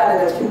matsala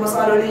daga cikin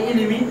matsalolin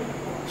ilimi,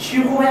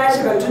 shi kuma ya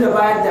shigaltu da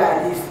bayar da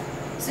hadisi,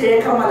 sai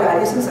ya kammala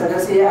hadisin sannan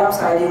sai ya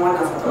amsa ne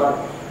wannan fatawa.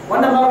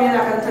 Wannan babu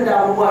yana karanta da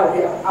abubuwa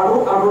biyu.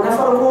 Abu na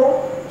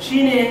farko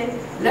shine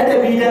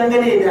ladabi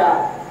dangane da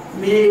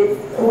mai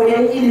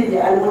koyan ilimi,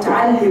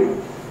 al-muta'allim,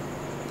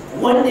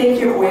 wanda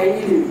yake koyan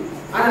ilimi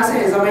ana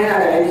sai ya zama yana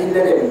da ainihin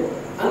ladabi.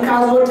 An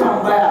ka zo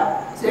tambaya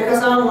sai ka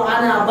samu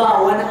ana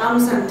ba wani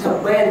amsan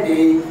tambayar da ya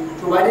yi,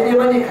 to ba daidai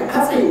bane ka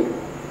katse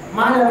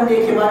malamin da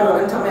yake ba da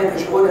wannan tambayar ka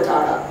shigo da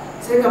taka,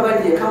 sai ka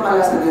bari ya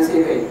kammala sannan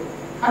sai kai.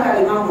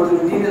 Haka Imam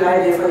Burduddin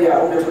al-Aini ya faɗi a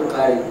Umdatul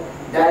Qari,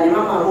 da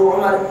Imam Abu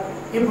Umar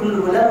ibn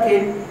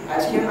al-Mulaqqin a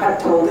cikin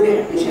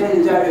at-Tawdih bi Sharh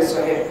al-Jami'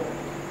 as-Sahih.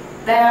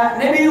 Daya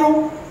na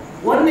biyu,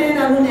 wannan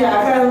yana nuni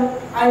akan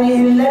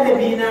ainihin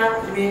ladabi na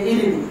mai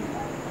ilimi.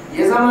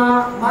 Ya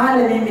zama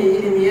malami mai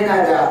ilimi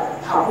yana da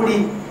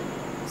haƙuri,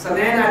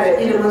 sannan yana da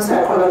ilimin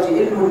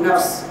psychology, ilimin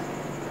nafs.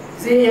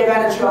 Zai iya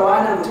gane cewa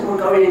wani mutumin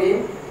ƙauye ne,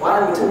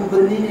 wani mutumin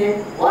birni ne,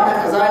 wani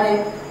kaza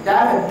ne, da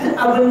haka duk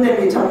abin da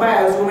mai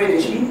tambaya ya zo mai da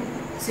shi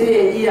sai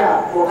ya iya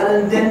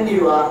ƙoƙarin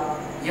dannewa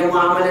ya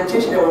mu'amalance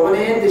shi da wani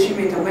yadda shi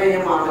mai tambaya ya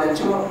mu'amalance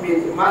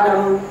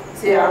malamin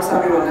sai ya amsa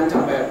mai wannan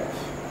tambayar.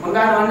 Mun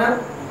gane wannan?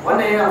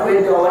 Wannan yana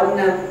koyar da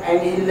wannan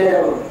ainihin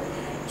ladabin.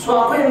 So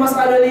akwai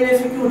matsaloli na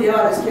fiqh da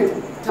yawa da suke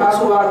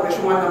tasowa a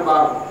ƙarshen wannan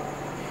babu.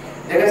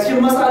 Daga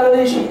cikin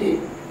matsalolin shi ne,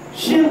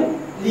 shin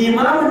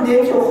limamin da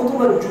yake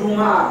hutubar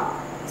juma'a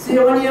sai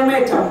wani ya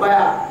mai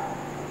tambaya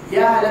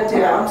ya halatta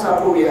ya amsa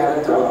ko bai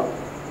halatta ba?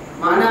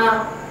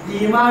 Ma'ana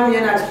limami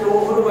yana cikin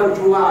hutubar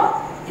juma'a,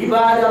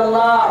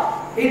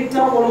 ibadallah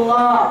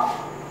ittaqullah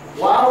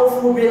wa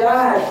awfu bil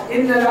ahd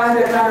inna al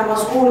ahda kana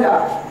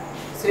mas'ula.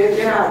 Sai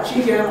yana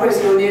shi kenan kai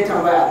sai wani ya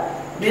tambaya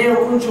me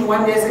hukuncin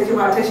wanda ya saki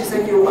matar shi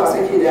saki uku a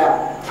saki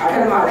daya a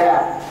kalma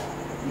daya?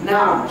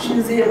 Na'am,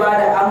 shin zai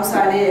bada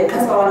amsa ne ya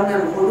kasa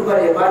wannan hudubar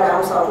ya bada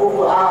amsa ko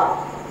ko a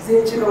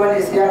zai ci gaba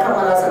ne sai ya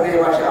kammala sannan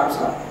ya bashi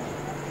amsa?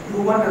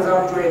 Duk wannan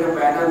za mu tura idan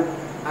bayanan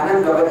a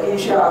nan gaba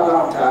insha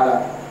Allah ta'ala.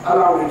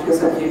 Allah mu yake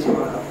sarki ce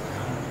maka.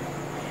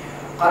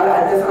 قال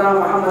حدثنا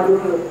محمد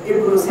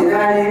بن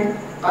سنان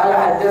قال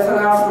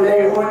حدثنا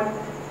فليح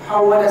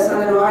حول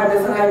السند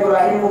وحدثنا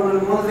ابراهيم بن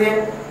المنذر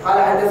قال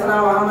حدثنا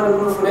محمد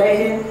بن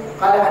فليح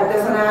قال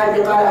حدثنا ابي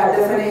قال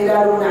حدثني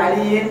هلال بن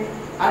علي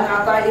عن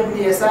عطاء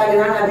بن يسار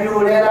عن ابي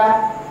هريره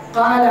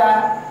قال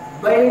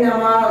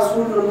بينما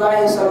رسول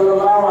الله صلى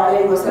الله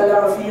عليه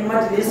وسلم في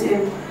مجلس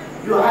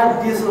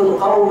يحدث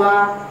القوم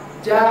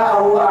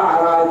جاءه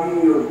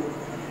اعرابي.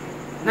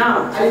 نعم،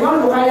 الامام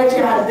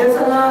البخاري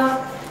حدثنا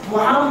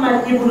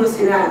محمد بن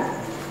سنان،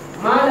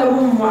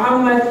 مالهم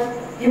محمد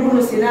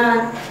بن سنان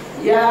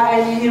ya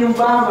ainihin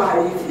ba mu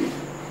hadisi.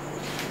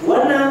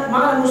 Wannan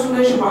malamin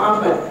sunan shi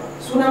Muhammad,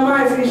 sunan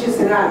mahaifin shi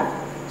Sinan,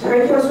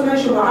 cikakken sunan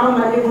shi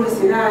Muhammad ibn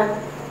Sinan,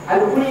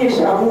 alkunyar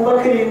shi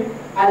Abubakar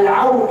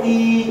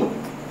al-Auqi.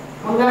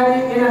 Mun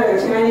gani yana daga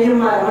cikin ainihin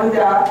malaman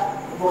da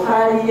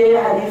Bukhari ya yi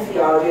hadisi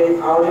a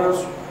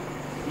wajensu.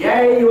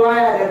 Ya yi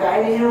riwaya daga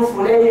ainihin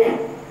Fulayh,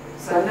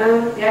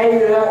 sannan ya yi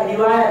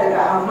riwaya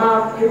daga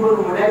Hammam ibn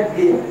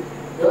Munabbih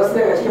da wasu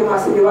daga cikin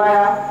masu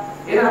riwaya.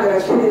 Yana daga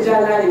cikin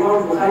rijal na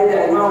Imam Bukhari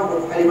da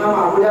Imam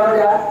Abu Dawud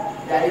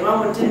da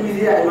Imam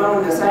Tirmidhi da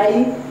Imam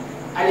Nasa'i.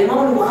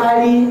 Imam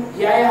Bukhari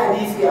ya yi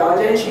hadisi a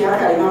wajen shi,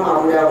 haka Imam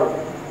Abu Dawud.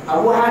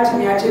 Abu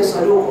Hatim ya ce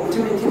saduq,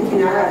 mutumin kirki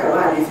ne, ana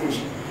karɓar hadisin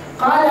shi.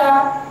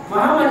 Qala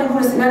Muhammad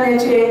ibn Sinan ya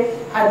ce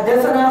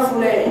haddathana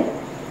Fulayh,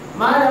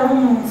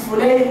 malamin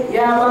Fulayh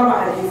ya ba mu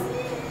hadisi.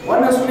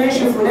 Wannan sunan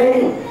shi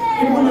Fulayh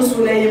ibn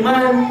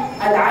Sulaiman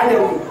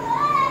al-Adawi.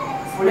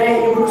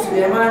 Fulayh ibn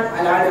Sulaiman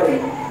al-Adawi.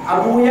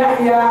 Abu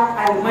Yahya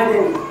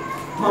al-Madani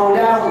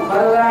maulahu,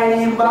 barra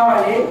ainihin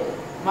bawa ne.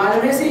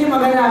 Malamai sun yi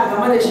magana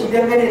game da shi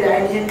dangane da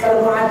ainihin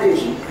karfin haddar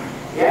shi.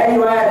 Ya yi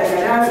riwaya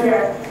daga Nafi'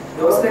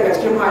 da wasu daga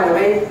cikin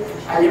malamai.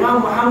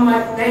 Al-Imam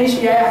Muhammad dan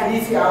shi ya yi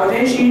hadisi a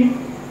wajen shi.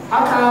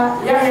 Haka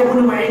Yahya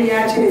ibn Ma'in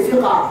ya ce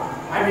fiqa,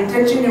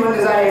 amintacce ne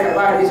wanda za a yi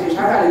karɓa hadisin shi.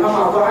 Haka Al-Imam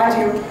Abu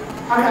Hatim,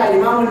 haka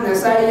Al-Imam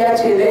Nasa'i ya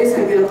ce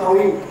laysa bil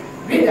qawi,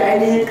 bai da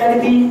ainihin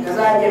karfi da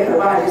za a iya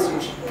karɓa hadisin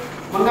shi.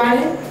 Mun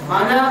gane?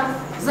 Ma'ana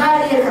za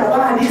a iya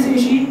karɓar hadisin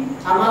shi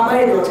amma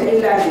bai da wata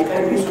illa mai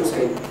ƙarfi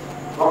sosai.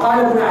 Wa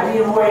qala ibn Ali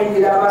huwa indi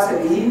la basa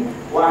bihi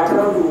wa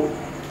atabadu.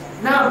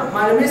 Na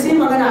malamai sun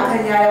magana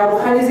akan yaya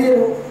Bukhari zai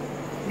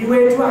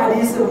riwayato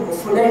hadisin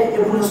Fulayh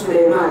ibn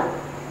Sulaiman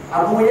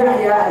Abu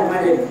Yahya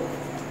al-Madani.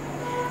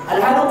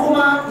 Alhalin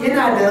kuma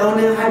yana da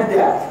raunin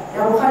hadda,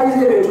 ya Bukhari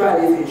zai riwayato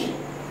hadisin shi.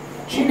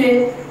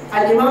 Shine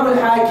al-Imam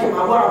al-Hakim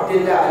Abu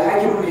Abdullah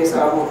al-Hakim ne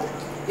sabo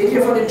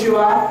yake faɗin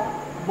cewa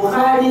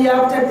Bukhari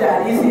ya fitar da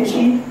hadisin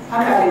shi,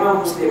 haka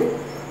Imam Muslim.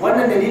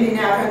 Wannan dalili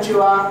ne akan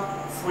cewa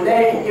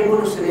Fulayh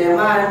ibn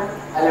Sulaiman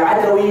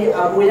al-Adawi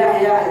Abu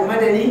Yahya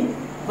al-Madani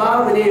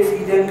babu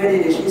laifi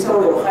dangane da shi,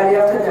 saboda Bukhari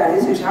ya fitar da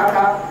hadisin shi,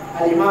 haka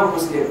al-Imam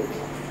Muslim.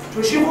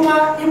 To shi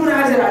kuma Ibn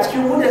Hajar a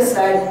cikin Hudar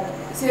Sari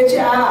sai ce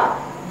a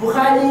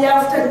Bukhari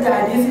ya fitar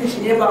da hadisin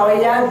shi ne ba wai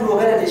ya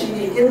dogara da shi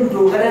ne irin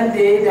dogaran da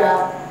ya da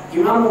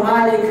Imam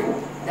Malik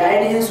da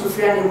ainihin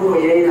Sufyan ibn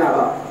Uyayna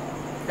ba.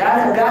 Da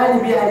aka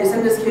galibi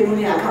hadisan da suke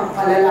nuni akan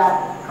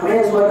falala kamar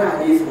yanzu wannan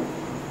hadisi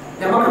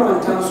da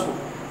makamantansu,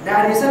 da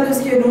hadisan da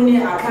suke nuni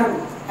akan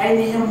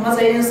ainihin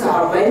matsayin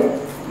sahabbai,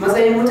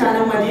 matsayin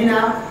mutanen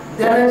Madina,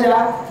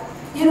 daraja,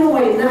 irin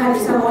wayannan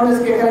hadisan wanda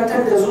suke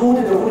karantar da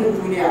zuhudu da gudun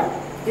duniya,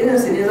 irin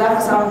su ne za ka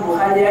samu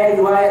Bukhari ya yi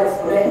riwayar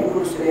Fulayh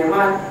ibn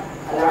Sulaiman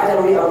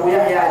al-Adawi Abu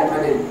Yahya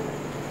al-Madani.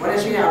 Wannan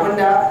shine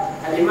abinda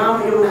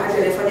al-Imam Ibn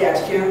Hajar ya faɗi a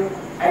cikin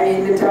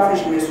ainihin littafin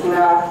shi mai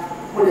suna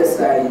Hudar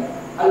Sari.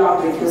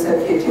 Allah ɗauki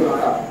sarki ya ce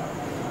maka.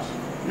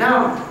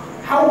 Na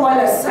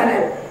hawwala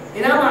sanad,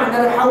 ina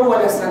ma'anar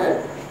hawwala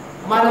sanad?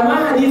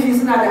 Malaman hadisi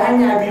suna da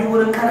hanya biyu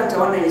wurin karanta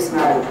wannan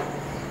isnadin.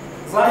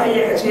 Za ka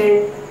iya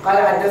kace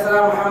qala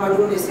haddathana Muhammad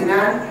ibn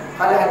Sinan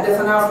qala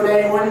haddathana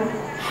Fulayh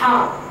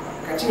ha,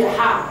 kace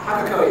ha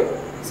haka kawai.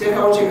 Sai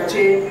ka wuce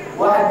kace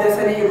wa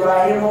haddathani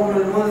Ibrahim ibn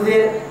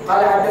al-Munzir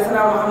qala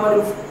haddathana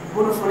Muhammad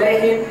ibn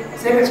Fulayh,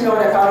 sai ka ci gaba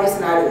da kawo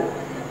isnadin.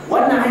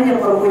 Wannan hanyar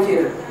farko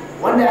kenan,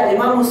 wanda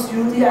al-Imam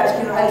Suyuti a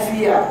cikin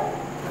Alfiya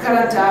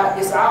karanta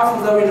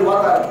Is'afu Zawil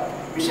Watar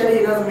bi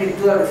sharhi nazm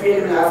ad-durar fi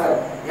ilm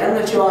al-athar,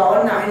 yana cewa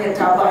wannan hanyar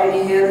ta ba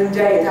ainihin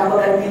rinjaye, ta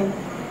ba ƙarfi.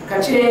 Ka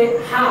ce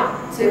ha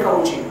sai ka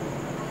wuce.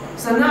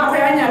 Sannan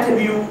akwai hanya ta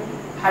biyu,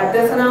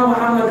 haddathana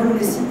Muhammad ibn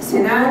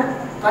Sinan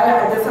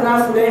qala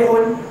haddathana Fulayh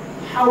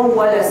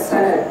hawwala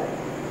sanad.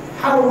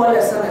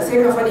 Hawwala sanad sai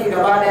ka faɗi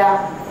gaba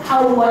daya,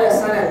 hawwala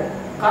sanad.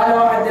 قال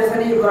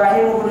وحدثني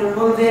إبراهيم بن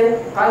المنذر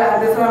قال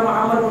حدثنا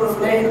محمد بن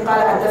فليح قال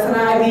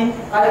حدثنا أبي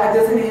قال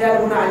حدثني هلال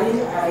بن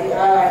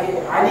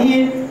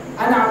علي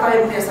أنا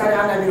عطاء بن يسار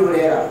عن أبي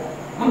هريرة.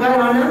 من قال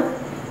معنا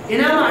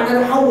إنا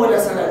معنى حول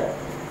سند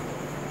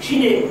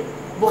شيء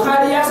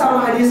Bukhari ya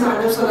samu hadisi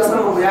Annabi sallallahu alaihi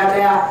wasallam guda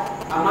daya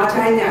amma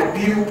ta hanya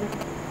biyu.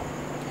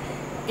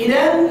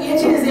 Idan ya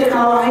ce zai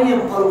kawo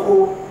hanyar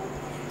farko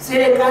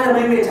sai ya ƙara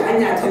maimaita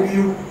hanya ta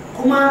biyu,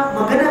 kuma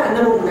magana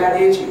Annabi guda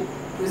daya ce,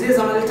 to zai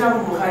zama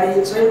littafin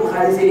Bukhari sai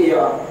Bukhari zai yi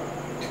yawa.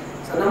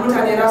 Sannan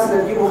mutane za su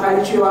zargi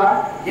Bukhari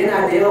cewa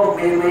yana da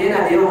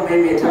yawan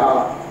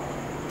maimaitawa.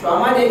 To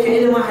amma da yake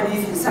ilimin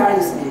hadisi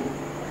science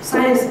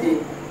ne.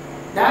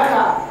 Da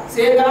haka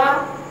sai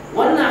ga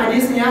wannan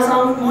hadisin ya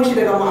samu shi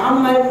daga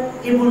Muhammad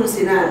ibn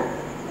Sinan,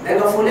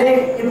 daga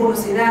Fulayh ibn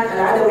Sinan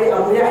al-Adawi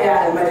Abu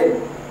Yahya al-Madani.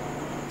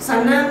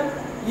 Sannan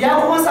ya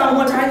kuma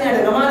samu wata hanya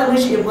daga malamin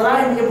shi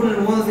Ibrahim ibn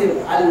al-Munzir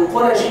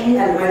al-Qurashi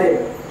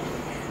al-Madani,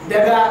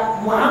 daga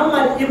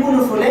Muhammad ibn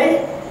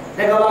Fulayh,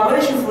 daga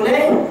baban shi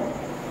Fulayh.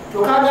 To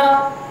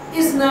kaga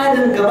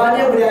isnadin gaba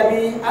ɗaya guda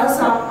biyu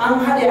an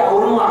haɗe a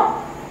wurin wa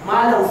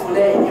malam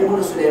Fulayh ibn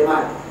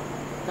Sulaiman.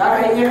 Da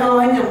haka in ya kawo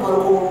hanyar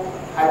farko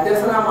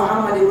حدثنا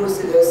محمد بن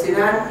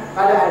سنان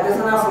قال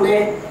حدثنا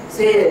فلان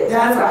سي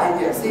دافع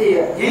hanya sai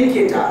ya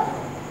yanke ta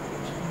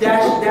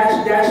dash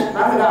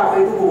haka da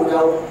akwai dubu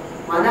guda,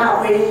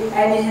 ma'ana akwai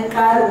ainihin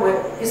karin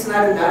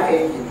isnadin da aka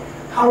yanke.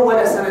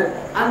 Hawwala sanad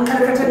an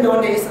karkatar da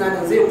wannan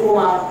isnadin zai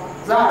koma,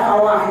 za a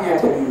kawo hanya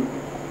ta biyu.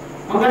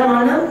 Mun gane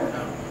wannan?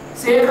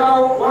 sai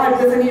kawo wa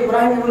haddathani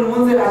Ibrahim ibn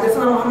Munzir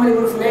haddathana Muhammad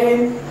ibn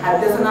Fulayh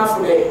haddathana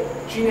Fulayh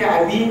shine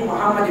abi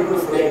Muhammad ibn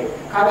Fulayh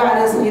kaga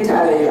anan sun yi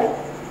tarayya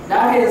da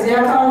haka yanzu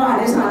ya kawo ma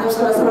hadisin Annabi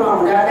sallallahu alaihi wasallam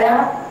guda daya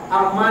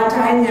amma ta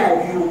hanya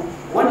biyu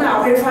wannan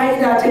akwai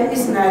fa'ida ta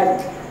isnad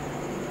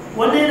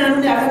wannan yana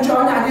nuni akan cewa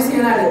wannan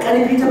hadisi yana da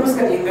karfi ta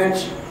fuskar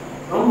inganci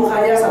don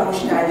Bukhari ya samu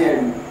shi ta hanya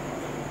biyu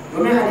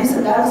domin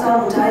hadisin da aka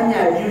samu ta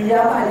hanya biyu ya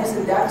fi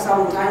hadisin da aka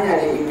samu ta hanya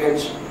da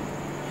inganci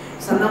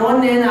sannan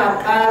wannan yana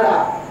ƙara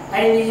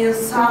ainihin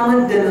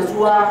samun da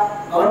natsuwa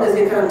ga wanda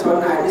zai karanta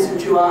wannan hadisin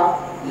cewa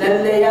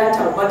lallai ya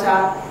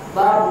tabbata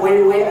babu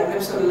waiwai Annabi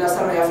sallallahu alaihi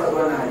wasallam ya faɗi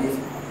wannan hadisi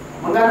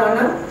mun gane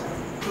wannan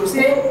to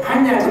sai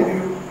hanya ta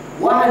biyu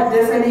wa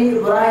haddathani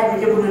Ibrahim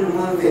ibn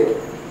al-Munzir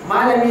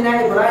malami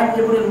na Ibrahim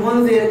ibn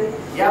al-Munzir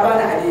ya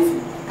bani hadisi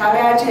kaga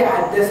ya ce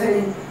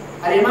haddathani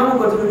al-Imam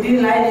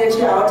Badruddin Laini ya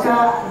ce a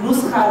wata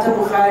nuskha ta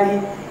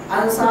Bukhari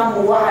an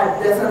samu wa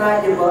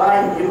haddathana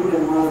Ibrahim ibn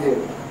al-Munzir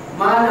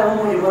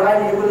malamin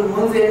Ibrahim ibn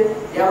al-Munzir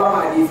ya ba mu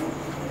hadisi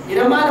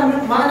idan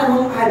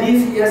malamin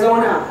hadisi ya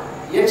zauna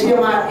ya ce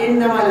ma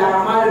innamal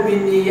a'malu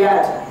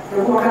binniyat da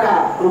kuma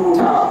kana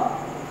rubutawa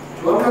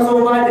to ka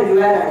zo ba da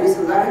riwaya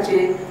hadisin zaka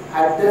ce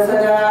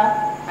haddathana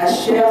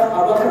al-Sheikh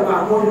Abubakar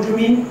Mahmud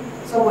Jumi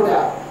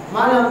saboda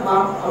malam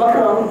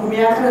Abubakar Mahmud Jumi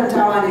ya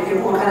karanta ma ne kai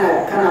kuma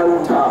kana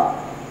rubutawa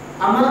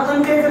amma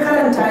an kai ka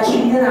karanta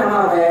shi yana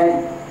ma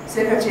bayani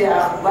sai ka ce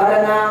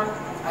akhbarana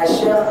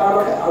al-Sheikh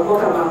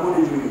Abubakar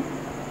Mahmud Jumi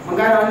mun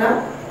gane wannan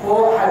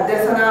ko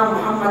haddathana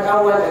Muhammad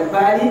Awwal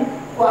Albani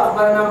ko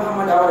akhbarana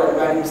Muhammad Awwal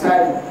Albani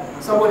misali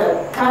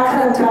saboda ka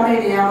karanta mai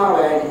ne ya ma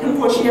bayani in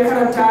ko shi ya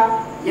karanta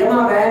ya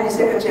ma bayani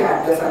sai ka ce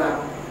haddathana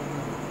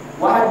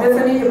wa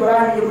haddathani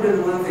Ibrahim ibn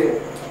al-Munzir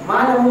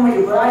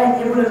malamin Ibrahim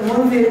ibn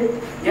al-Munzir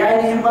ya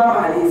yi ba mu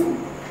hadisi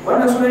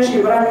wannan sunan shi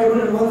Ibrahim ibn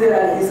al-Munzir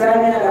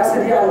al-Hizami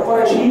al-Asadi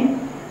al-Qurashi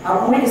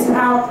Abu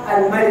Ishaq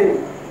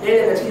al-Madani ɗaya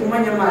daga cikin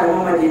manyan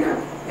malaman Madina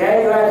ya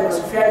yi riwaya daga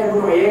Sufyan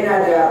ibn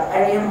Uyayna da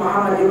ainihin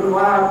Muhammad ibn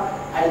Wahab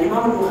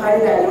al-Imam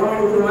Bukhari da al-Imam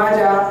Ibn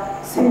Majah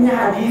sun yi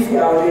hadisi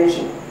a wajen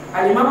shi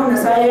al-Imam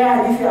Nasa'i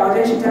ya hadisi a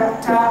wajen shi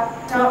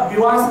ta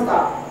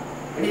biwasita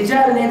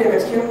rijal ne daga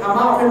cikin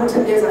amma akwai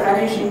mutum ɗaya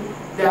tsakanin shi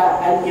da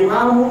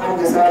al-Imam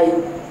An-Nasa'i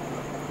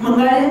mun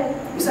gane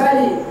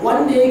misali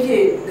wanda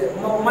yake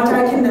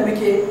matakin da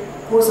muke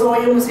ko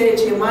sauyin mu sai ya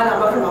ce malam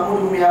Bakar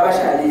Mahmud ya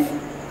bashi hadisi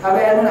kaga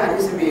ya nuna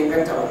hadisin bai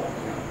inganta ba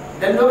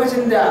dan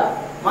lokacin da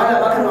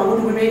malam Bakar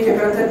Mahmud yake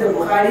karantar da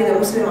Bukhari da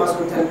Muslim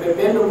masu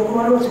talbabben da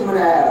kuma lokacin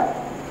muna yara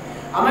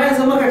amma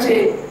yanzu muka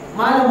ce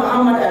malam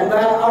Muhammad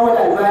Awwal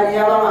Albani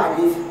ya ba mu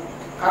hadisi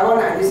kaga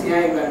wannan hadisi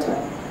ya inganta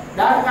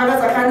da aka kaga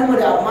tsakaninmu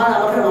da malam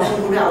Bakar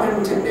Mahmud akwai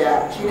mutum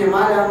daya shine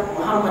malam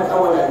Muhammad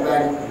Awwal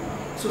Albani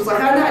su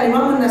tsakanin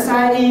al-Imam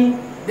Nasa'i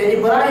da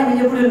Ibrahim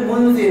ibn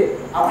al-Munzir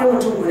akwai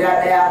mutum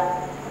guda daya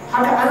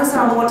haka an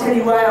samu wata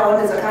riwaya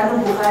wanda tsakanin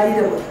Bukhari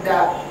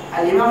da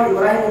al-Imam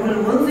Ibrahim ibn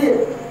al-Munzir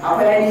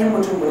akwai ainihin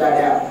mutum guda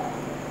daya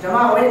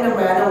jama'a wayannan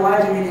bayanan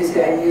wajibi ne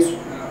sai an yi su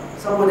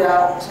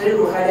saboda sai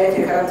Bukhari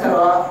yake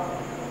karantarwa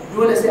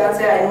dole sai an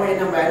tsaya yin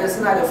wayannan bayanan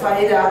suna da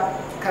fa'ida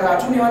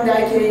karatu ne wanda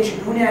ake yin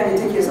shi duniya ne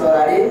take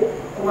saurare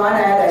kuma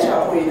ana yada shi a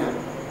ko'ina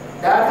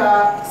da haka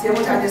sai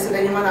mutane su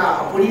yi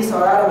mana hakuri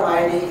sauraron ma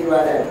ainihin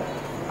ibada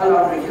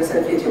Allah ya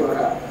sarki ce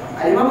maka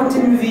al-Imam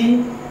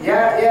Tirmidhi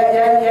ya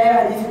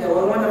hadisi da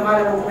wannan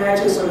malamin kuma ya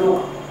ce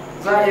salo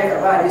za a iya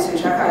karba hadisin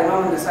shaka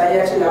al-Imam Nasa'i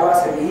ya ce la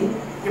wasa bihi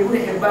Ibn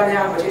Hibban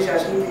ya ambace shi a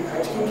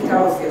cikin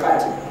kitabul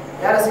Thiqat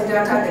ya rasu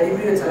ta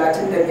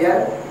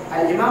 235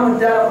 al-Imam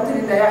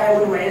Ad-Darqutni da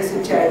Yahya ibn Ma'in sun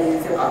ce hadisi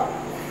thiqa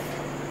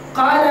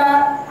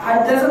qala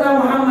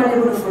haddathana Muhammad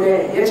ibn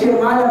Fulayh yace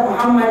malam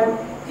Muhammad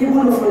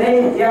ibn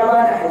Fulayh ya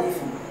bada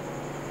hadisi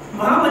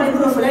Muhammad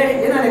ibn Fulayh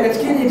yana daga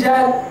cikin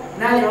rijal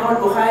na Imam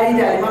Bukhari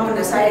da Imam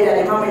Nasa'i da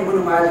Imam Ibn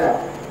Majah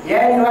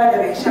ya yi riwaya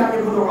daga Hisham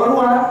ibn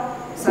Urwa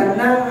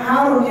sannan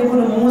Harun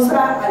ibn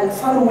Musa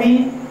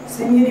al-Farwi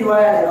sun yi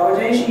riwaya daga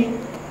wajen shi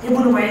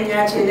Ibn Ma'in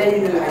ya ce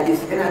dalilin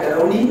hadith yana da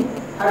rauni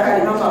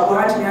haka Imam Abu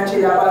Hatim ya ce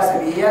da ba sa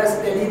biyar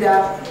su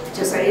da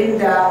 90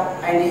 da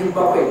ainihin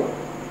bakwai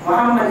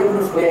Muhammad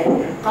ibn Fulayh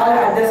qala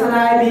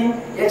haddathana abi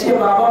yace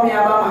babam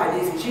ya ba mu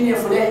hadisi shine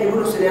Fulayh ibn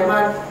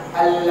Sulaiman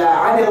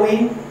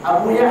al-Adawi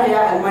Abu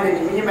Yahya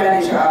al-Madani mun yi bayani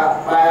shi a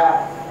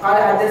baya قال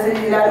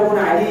حدثني هلال بن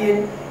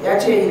علي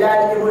ياتي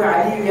هلال بن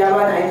علي يا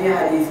بان عيني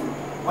حديثي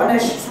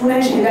wannan sunan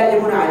shi Hilal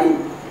ibn Ali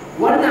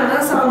wannan an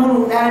samu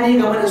rudani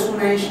game da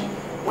sunan shi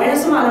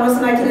wayansu malaman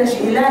suna kiran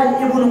shi Hilal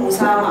ibn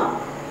Usama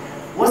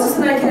wasu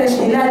suna kiran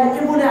shi Hilal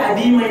ibn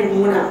Abi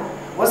Maimuna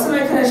wasu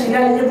suna kiran shi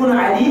Hilal ibn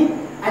Ali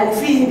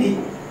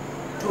al-Fihdi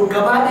to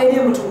gaba ɗaya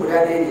ne mutum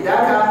guda ɗaya ne da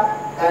haka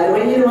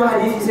ɗaliban ilimin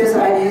hadisi sai su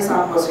ainihin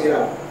samu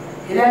basira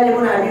Hilal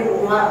ibn Abi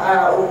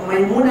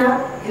Maimuna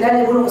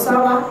Hilal ibn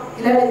Usama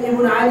Hilal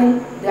ibn Ali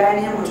da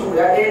ainihin mutum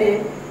guda ɗaya ne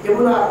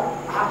ibn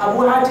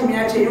Abu Hatim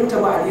ya ce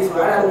yuktaba hadisi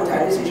ana rubuta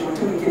hadisin shi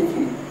mutumin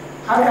kirki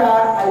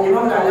haka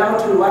al-Imam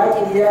al-Alamatul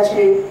Waqidi ya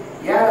ce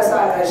ya rasa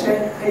a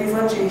ƙarshen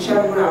khalifancin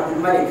Hisham ibn Abdul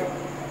Malik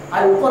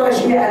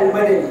al-Qurashi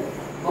al-Madani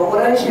ba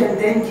Qurashin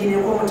dangi ne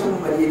ko mutumin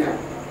Madina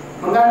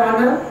mun gane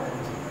wannan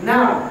na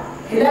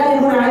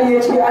Hilal ibn Ali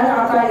ya ce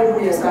ana Ata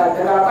ibn Yasar,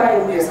 daga Ata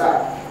ibn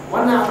Yasar.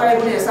 Wannan Ata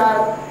ibn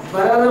Yasar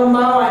bararren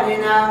bawa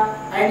ne na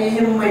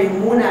ainihin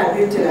Maimuna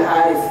bintul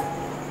Harith.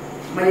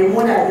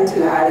 Maimuna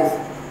bintul Harith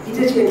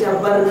ita ce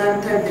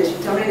tabbarantar da shi,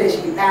 ta mai da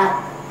shi ɗa.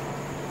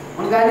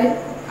 Mun gane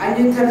an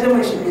yi tarjumar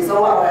shi mai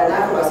tsawo a baya,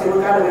 haka ba sai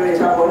mun ƙara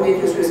maimaita ba wanda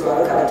yake so ya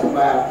saurari karatun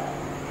baya.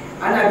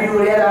 Ana Abi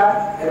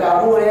Huraira daga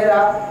Abu Huraira.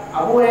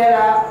 Abu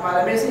Huraira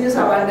malamai sun yi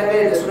sabani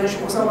dangane da sunan shi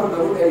musamman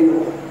garu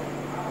 300.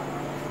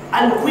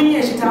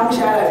 Alkunyar shi ta fi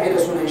shahara fiye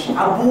da sunan shi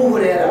Abu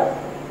Huraira,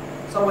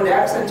 saboda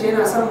ya kasance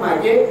yana son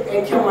mage,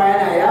 kyanwa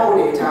yana yawo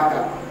da ita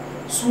haka.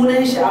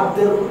 Sunan shi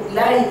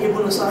Abdullahi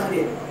ibn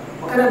Sakhri.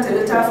 Makaranta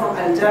littafin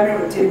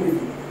Al-Jami'u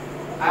Tirmidhi.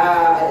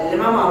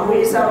 Imam Abu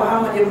Isa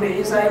Muhammad ibn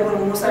Isa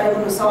ibn Musa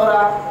ibn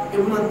Saura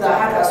ibn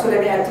Dahak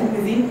As-Sulami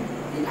At-Tirmidhi.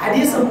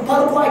 Hadisin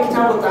farko a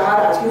kitabun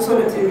Tahara a cikin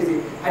sunan Tirmidhi,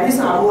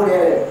 hadisin Abu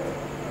Huraira.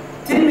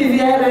 Tirmidhi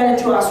ya bayyana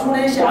cewa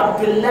sunan shi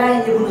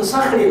Abdullahi ibn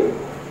Sakhri,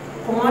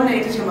 kuma wannan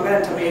ita ce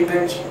magana ta mai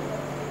inganci.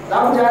 Za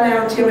ku ji ana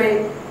yawan ce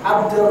mai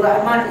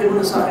Abdurrahman ibn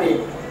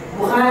Sakhri.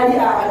 Bukhari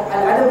a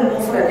al-Adab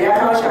al-Mufrad ya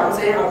kawo shi a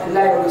matsayin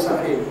Abdullahi ibn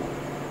Sakhri.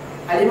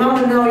 Al-Imam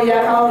an-Nawawi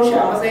ya kawo shi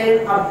a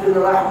matsayin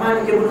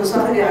Abdurrahman ibn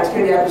Sakhri a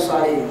cikin Riyadus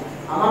Salihin.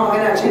 Amma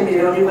magana ce mai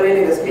rauni kwarai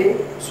da gaske,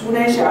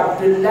 sunan shi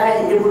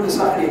Abdullahi ibn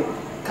Sakhri.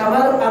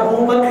 Kamar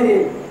Abu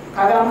Bakr,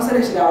 kaga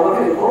musulun shi da Abu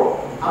Bakr ko,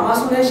 amma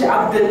sunan shi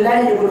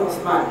Abdullahi ibn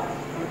Uthman.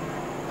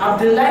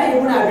 Abdullahi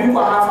ibn Abi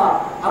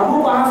Quhafa.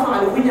 Abu Quhafa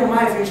alkunyan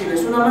mahaifin shi da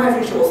suna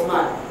mahaifin shi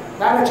Uthman.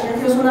 Daga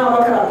cikin suna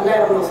Bakar Abdullahi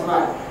ibn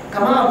Uthman.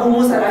 Kamar Abu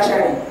Musa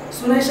al-Ashari,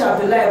 sunan shi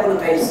Abdullahi ibn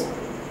Qais.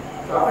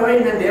 To akwai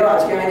wannan da yawa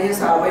cikin ainihin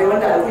sahabbai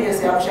wanda alkunyan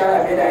sa ya fi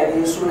shahara fiye da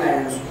ainihin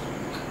sunayensu.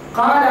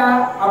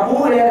 Qala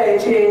Abu Hurairah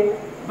yace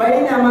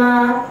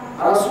bainama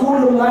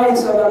Rasulullahi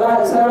sallallahu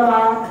alaihi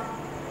wasallam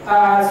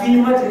fi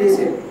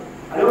majlisin,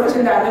 a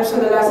lokacin da Annabi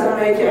sallallahu alaihi wasallam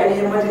yake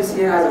ainihin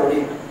majalisi yana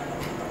zaune.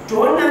 To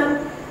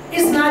wannan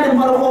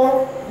isnadin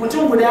farko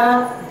mutum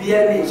guda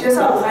 5 ne, shi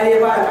yasa Bukhari ya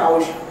fara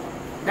kawo shi.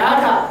 Da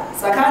haka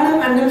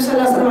tsakanin Annabi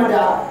sallallahu alaihi wasallam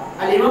da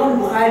al-Imam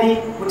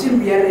Bukhari mutum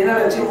 5 ne na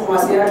rancin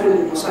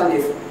khumasiyatul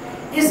musannif.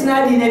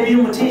 Isnadi na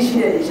biyu mutum 6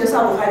 ne, shi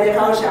yasa Bukhari ya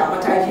kawo shi a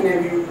mataki na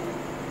biyu.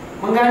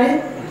 Mun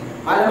gane?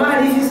 Malaman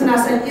hadisi suna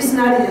son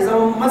isnadi ya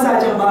zama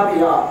mazajen babu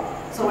yawa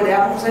saboda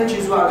ya fi kusanci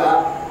zuwa ga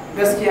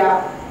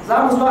gaskiya.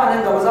 Za mu zo a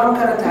nan gaba za mu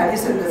karanta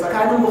hadisin da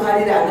tsakanin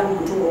Bukhari da Annabi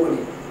mutum 3 ne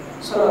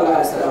sallallahu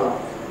alaihi wasallam.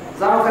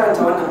 Za mu karanta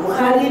wannan.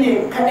 Bukhari ne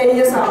kadai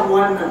ya samu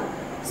wannan,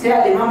 sai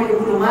al-Imam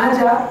Ibn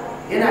Majah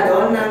yana da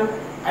wannan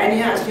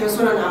ainihin a cikin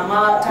sunan,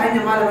 amma ta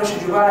hanyar malamin shi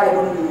Jubara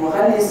ibn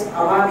Muhallis,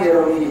 amma mai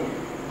rauni ne.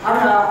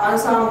 Haka an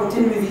samu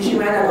Tirmidhi shi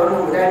ma yana da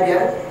wannan guda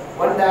 5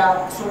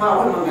 wanda su ma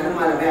akwai maganganun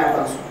malamai a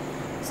kansu.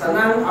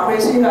 Sannan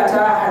akwai siga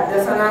ta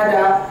haddasana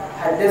da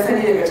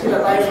haddasani daga cikin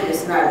lataiful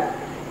isnad.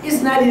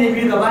 Isnadi na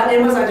biyu gaba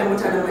ɗaya mazajen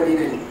mutanen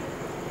Madina ne,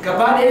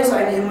 gaba ɗaya su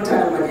ainihin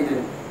mutanen Madina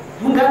ne.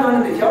 Mun gane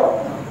wannan da kyau?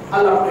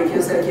 Allah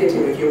maɗaukin sarki ya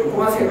taimake mu,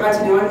 kuma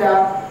fiqati ne wanda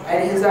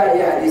ainihin za a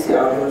iya hadisi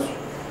a wajen su.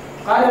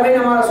 Qala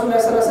bainama Rasulullah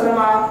sallallahu alaihi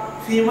wasallam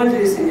fi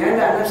majlisin, yayin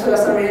da Annabi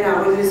sallallahu alaihi wasallam yana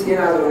majalisi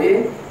yana zaune,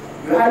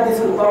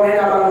 yuhaddithu al-qawm,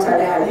 yana ba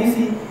mutane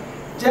hadisi.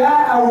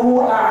 Ja'ahu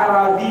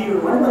a'rabiyyun,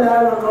 wani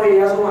balaraban kauye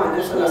ya zo ma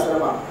Annabi sallallahu alaihi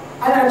wasallam.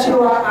 Ana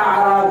cewa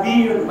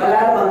a'rabiyyun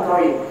balaraban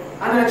kauye,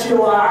 ana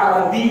cewa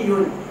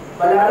a'rabiyyun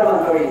balaraban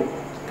kauye,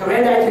 kamar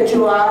yadda ake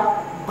cewa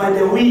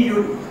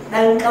badawiyun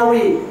dan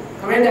kauye,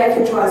 kamar yadda ake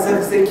cewa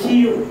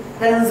zakzakiyun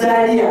dan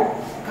Zaria,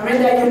 kamar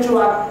yadda ake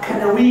cewa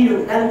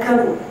kanawiyun dan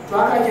Kano, to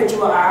haka ake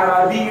cewa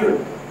arabiyun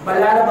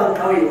balaraban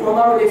kauye, ko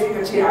babu laifi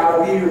ka ce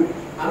arabiyun,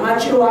 amma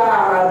cewa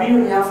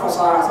arabiyun ya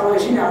fasaha saboda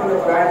shine abin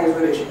da Qur'ani ya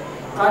zo da shi.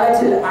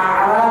 Qalatil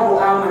a'rabu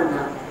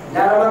amanna,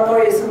 laraban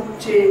kauye sun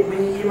ce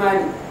mun yi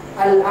imani.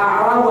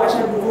 Al-a'rabu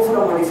ashaddu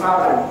kufran wa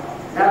nifaqan,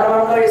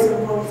 laraban kauye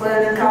sun fi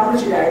tsananin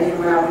kafirci da ainihin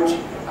munafunci.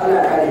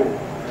 Allah kare mu.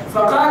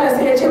 Fa qala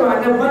sai ya ce ma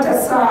Annabi mata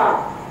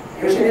sa'a,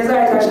 yaushe ne za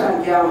a tashi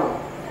al-kiyama?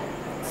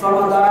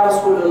 Famada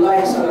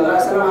Rasulullahi sallallahu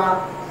alaihi wasallam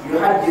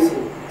yuhaddithu,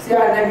 sai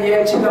Annabi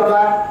ya ci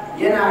gaba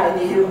yana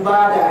ainihin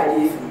ba da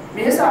hadisi.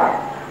 Me yasa?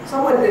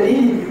 Saboda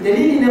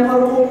dalili na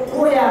farko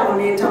koya ma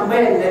mai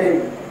tambayar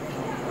ladabi,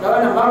 da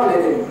wannan babu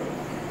ladabi.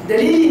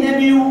 Dalili na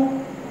biyu,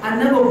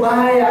 Annabi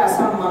baya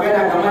son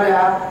magana game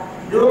da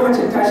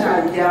lokacin tashin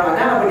alkiyama,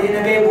 na abu ne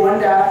na gaibu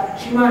wanda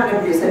shi ma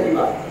Annabi bai sani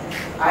ba.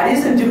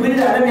 Hadisin Jibril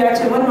da Annabi ya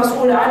ce man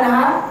mas'ul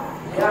anha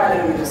ya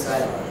alamu min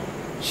as-sa'il.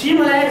 Shi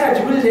malaika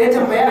Jibril da ya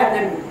tambaya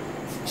Annabi,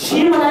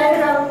 shi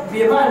malaika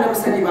bai ba Annabi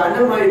sani ba,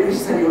 Annabi bai fi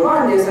sani ba,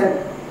 wanda ya sani.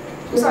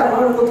 Kusa da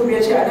wani kutubi ya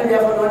ce Annabi ya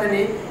faɗi wannan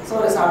ne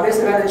saboda sahabbai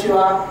su gane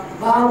cewa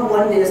babu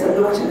wanda ya san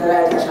lokacin da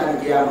ya tashi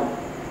alkiyama,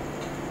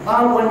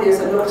 babu wanda ya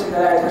san lokacin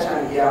da ya tashi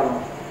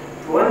alkiyama.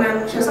 To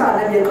wannan shi yasa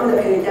Annabi ya kauda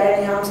kai ya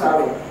yi hamsa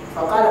bai.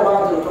 Fa qala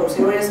ba'd al-qawm,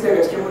 sai wani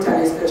daga cikin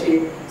mutane suka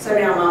ce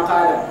sami'a ma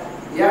qala,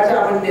 ya ji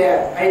abin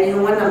da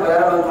ainihin wannan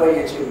balaraban kawai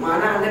ya ce,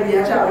 ma'ana Annabi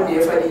ya ji abin da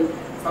ya faɗi.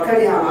 Fa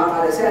kariha ma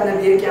qala, sai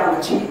Annabi ya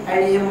kyamaci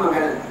ainihin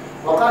magana.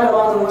 Wa qala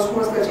ba'd, wasu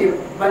kuma suka ce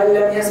bal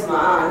lam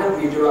yasma'a, Annabi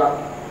bai ji ba.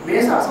 Me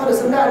yasa? Saboda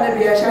sun ga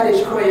Annabi ya share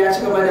shi kawai ya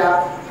ci gaba da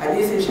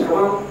hadisin shi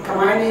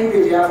kamar ainihin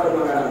bai ji ya faɗi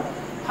magana.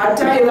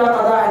 hatta idza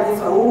qada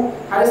hadithahu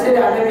har sai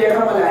da annabi ya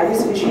kammala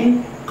hadisin shi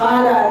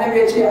qala annabi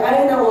ya ce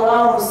aina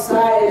warahu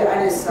sa'il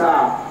an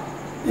sa'a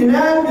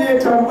ina ne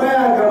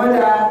tambaya game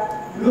da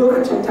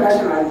lokacin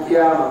tashin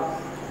alkiyama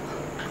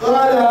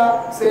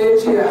qala sai ya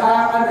ce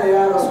ha ana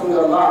ya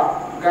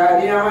rasulullah ga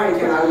ni ya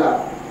ma'aikin Allah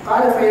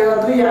qala fa idza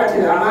dhiyat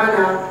al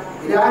amana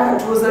idan aka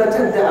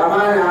tuzartar da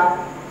amana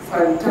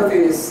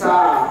fantazir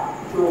sa'a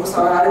to ku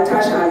saurari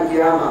tashin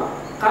alkiyama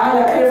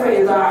qala kaifa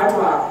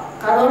idza'atuha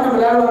kaga wannan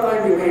balaga mai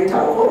bai fahimta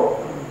ba ko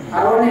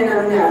har wannan yana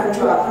nuna akan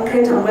cewa an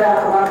kai tambaya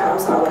ka baka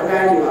amsa ba ka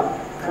gane ba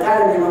ka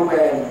ƙara neman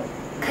bayani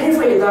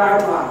kaifa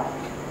idza'atuha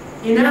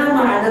ina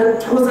ma'anar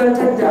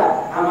tozartar da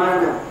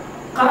amana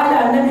qala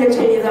annabi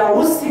yace idza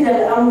wusila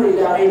al-amru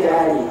ila ghayri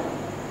ahli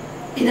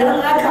idan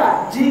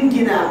aka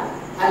jingina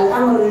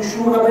al'amarin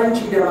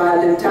shugabanci da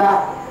malinta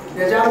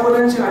da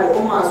jagorancin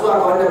al'umma zuwa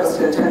ga wanda ba su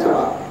cancanta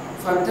ba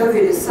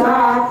fantazir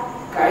sa'a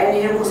ka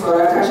ainihin ku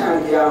saurara tashin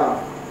alkiyama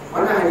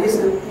wannan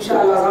hadisin insha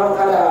Allah za mu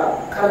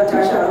karanta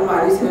shi a nan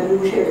hadisi na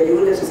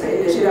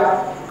 1496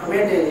 kamar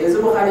yadda yanzu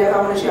Bukhari ya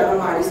kawo shi a nan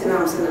hadisi na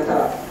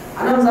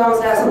 59 anan za mu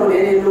tsaya saboda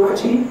yanayin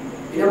lokaci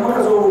idan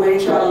muka zo gobe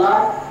insha Allah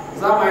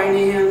za mu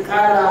ainihin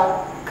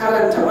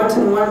karanta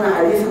matan wannan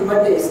hadisin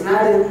banda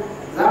isnadin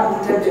za mu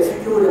fitar da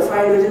fiqh da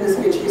fa'idojin da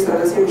suke ciki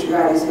sannan sai mu shiga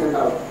hadisi na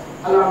gaba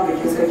Allah mu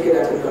dake sarki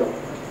da tabbata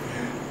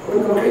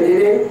kun kuma kai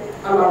daidai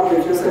Allah mu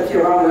dake sarki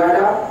ya ba mu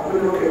lada abin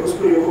da muka yi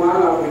kuskure kuma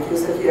Allah mu dake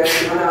sarki ya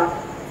ci mana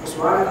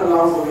سبحانك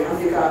اللهم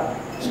وبحمدك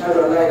أشهد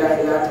أن لا إله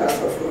إلا أنت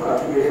أستغفرك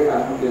وأتوب إليك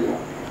الحمد لله.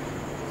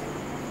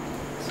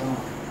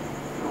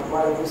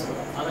 وعليكم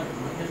السلام. أنا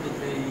كمان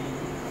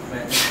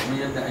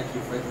يبدأ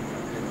أكيد فاتن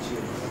كان شيء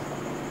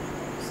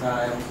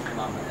سايم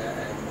مع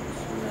مدائن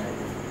سنة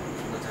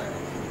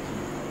متعلق في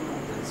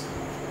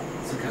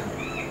سكن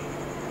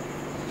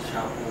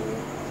شاقو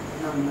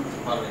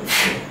برين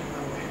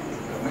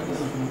كمان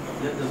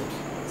يبدأ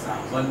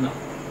صعبنا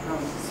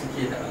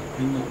suke da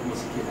alkunya kuma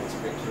suke da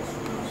cikakken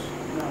sunansu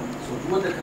so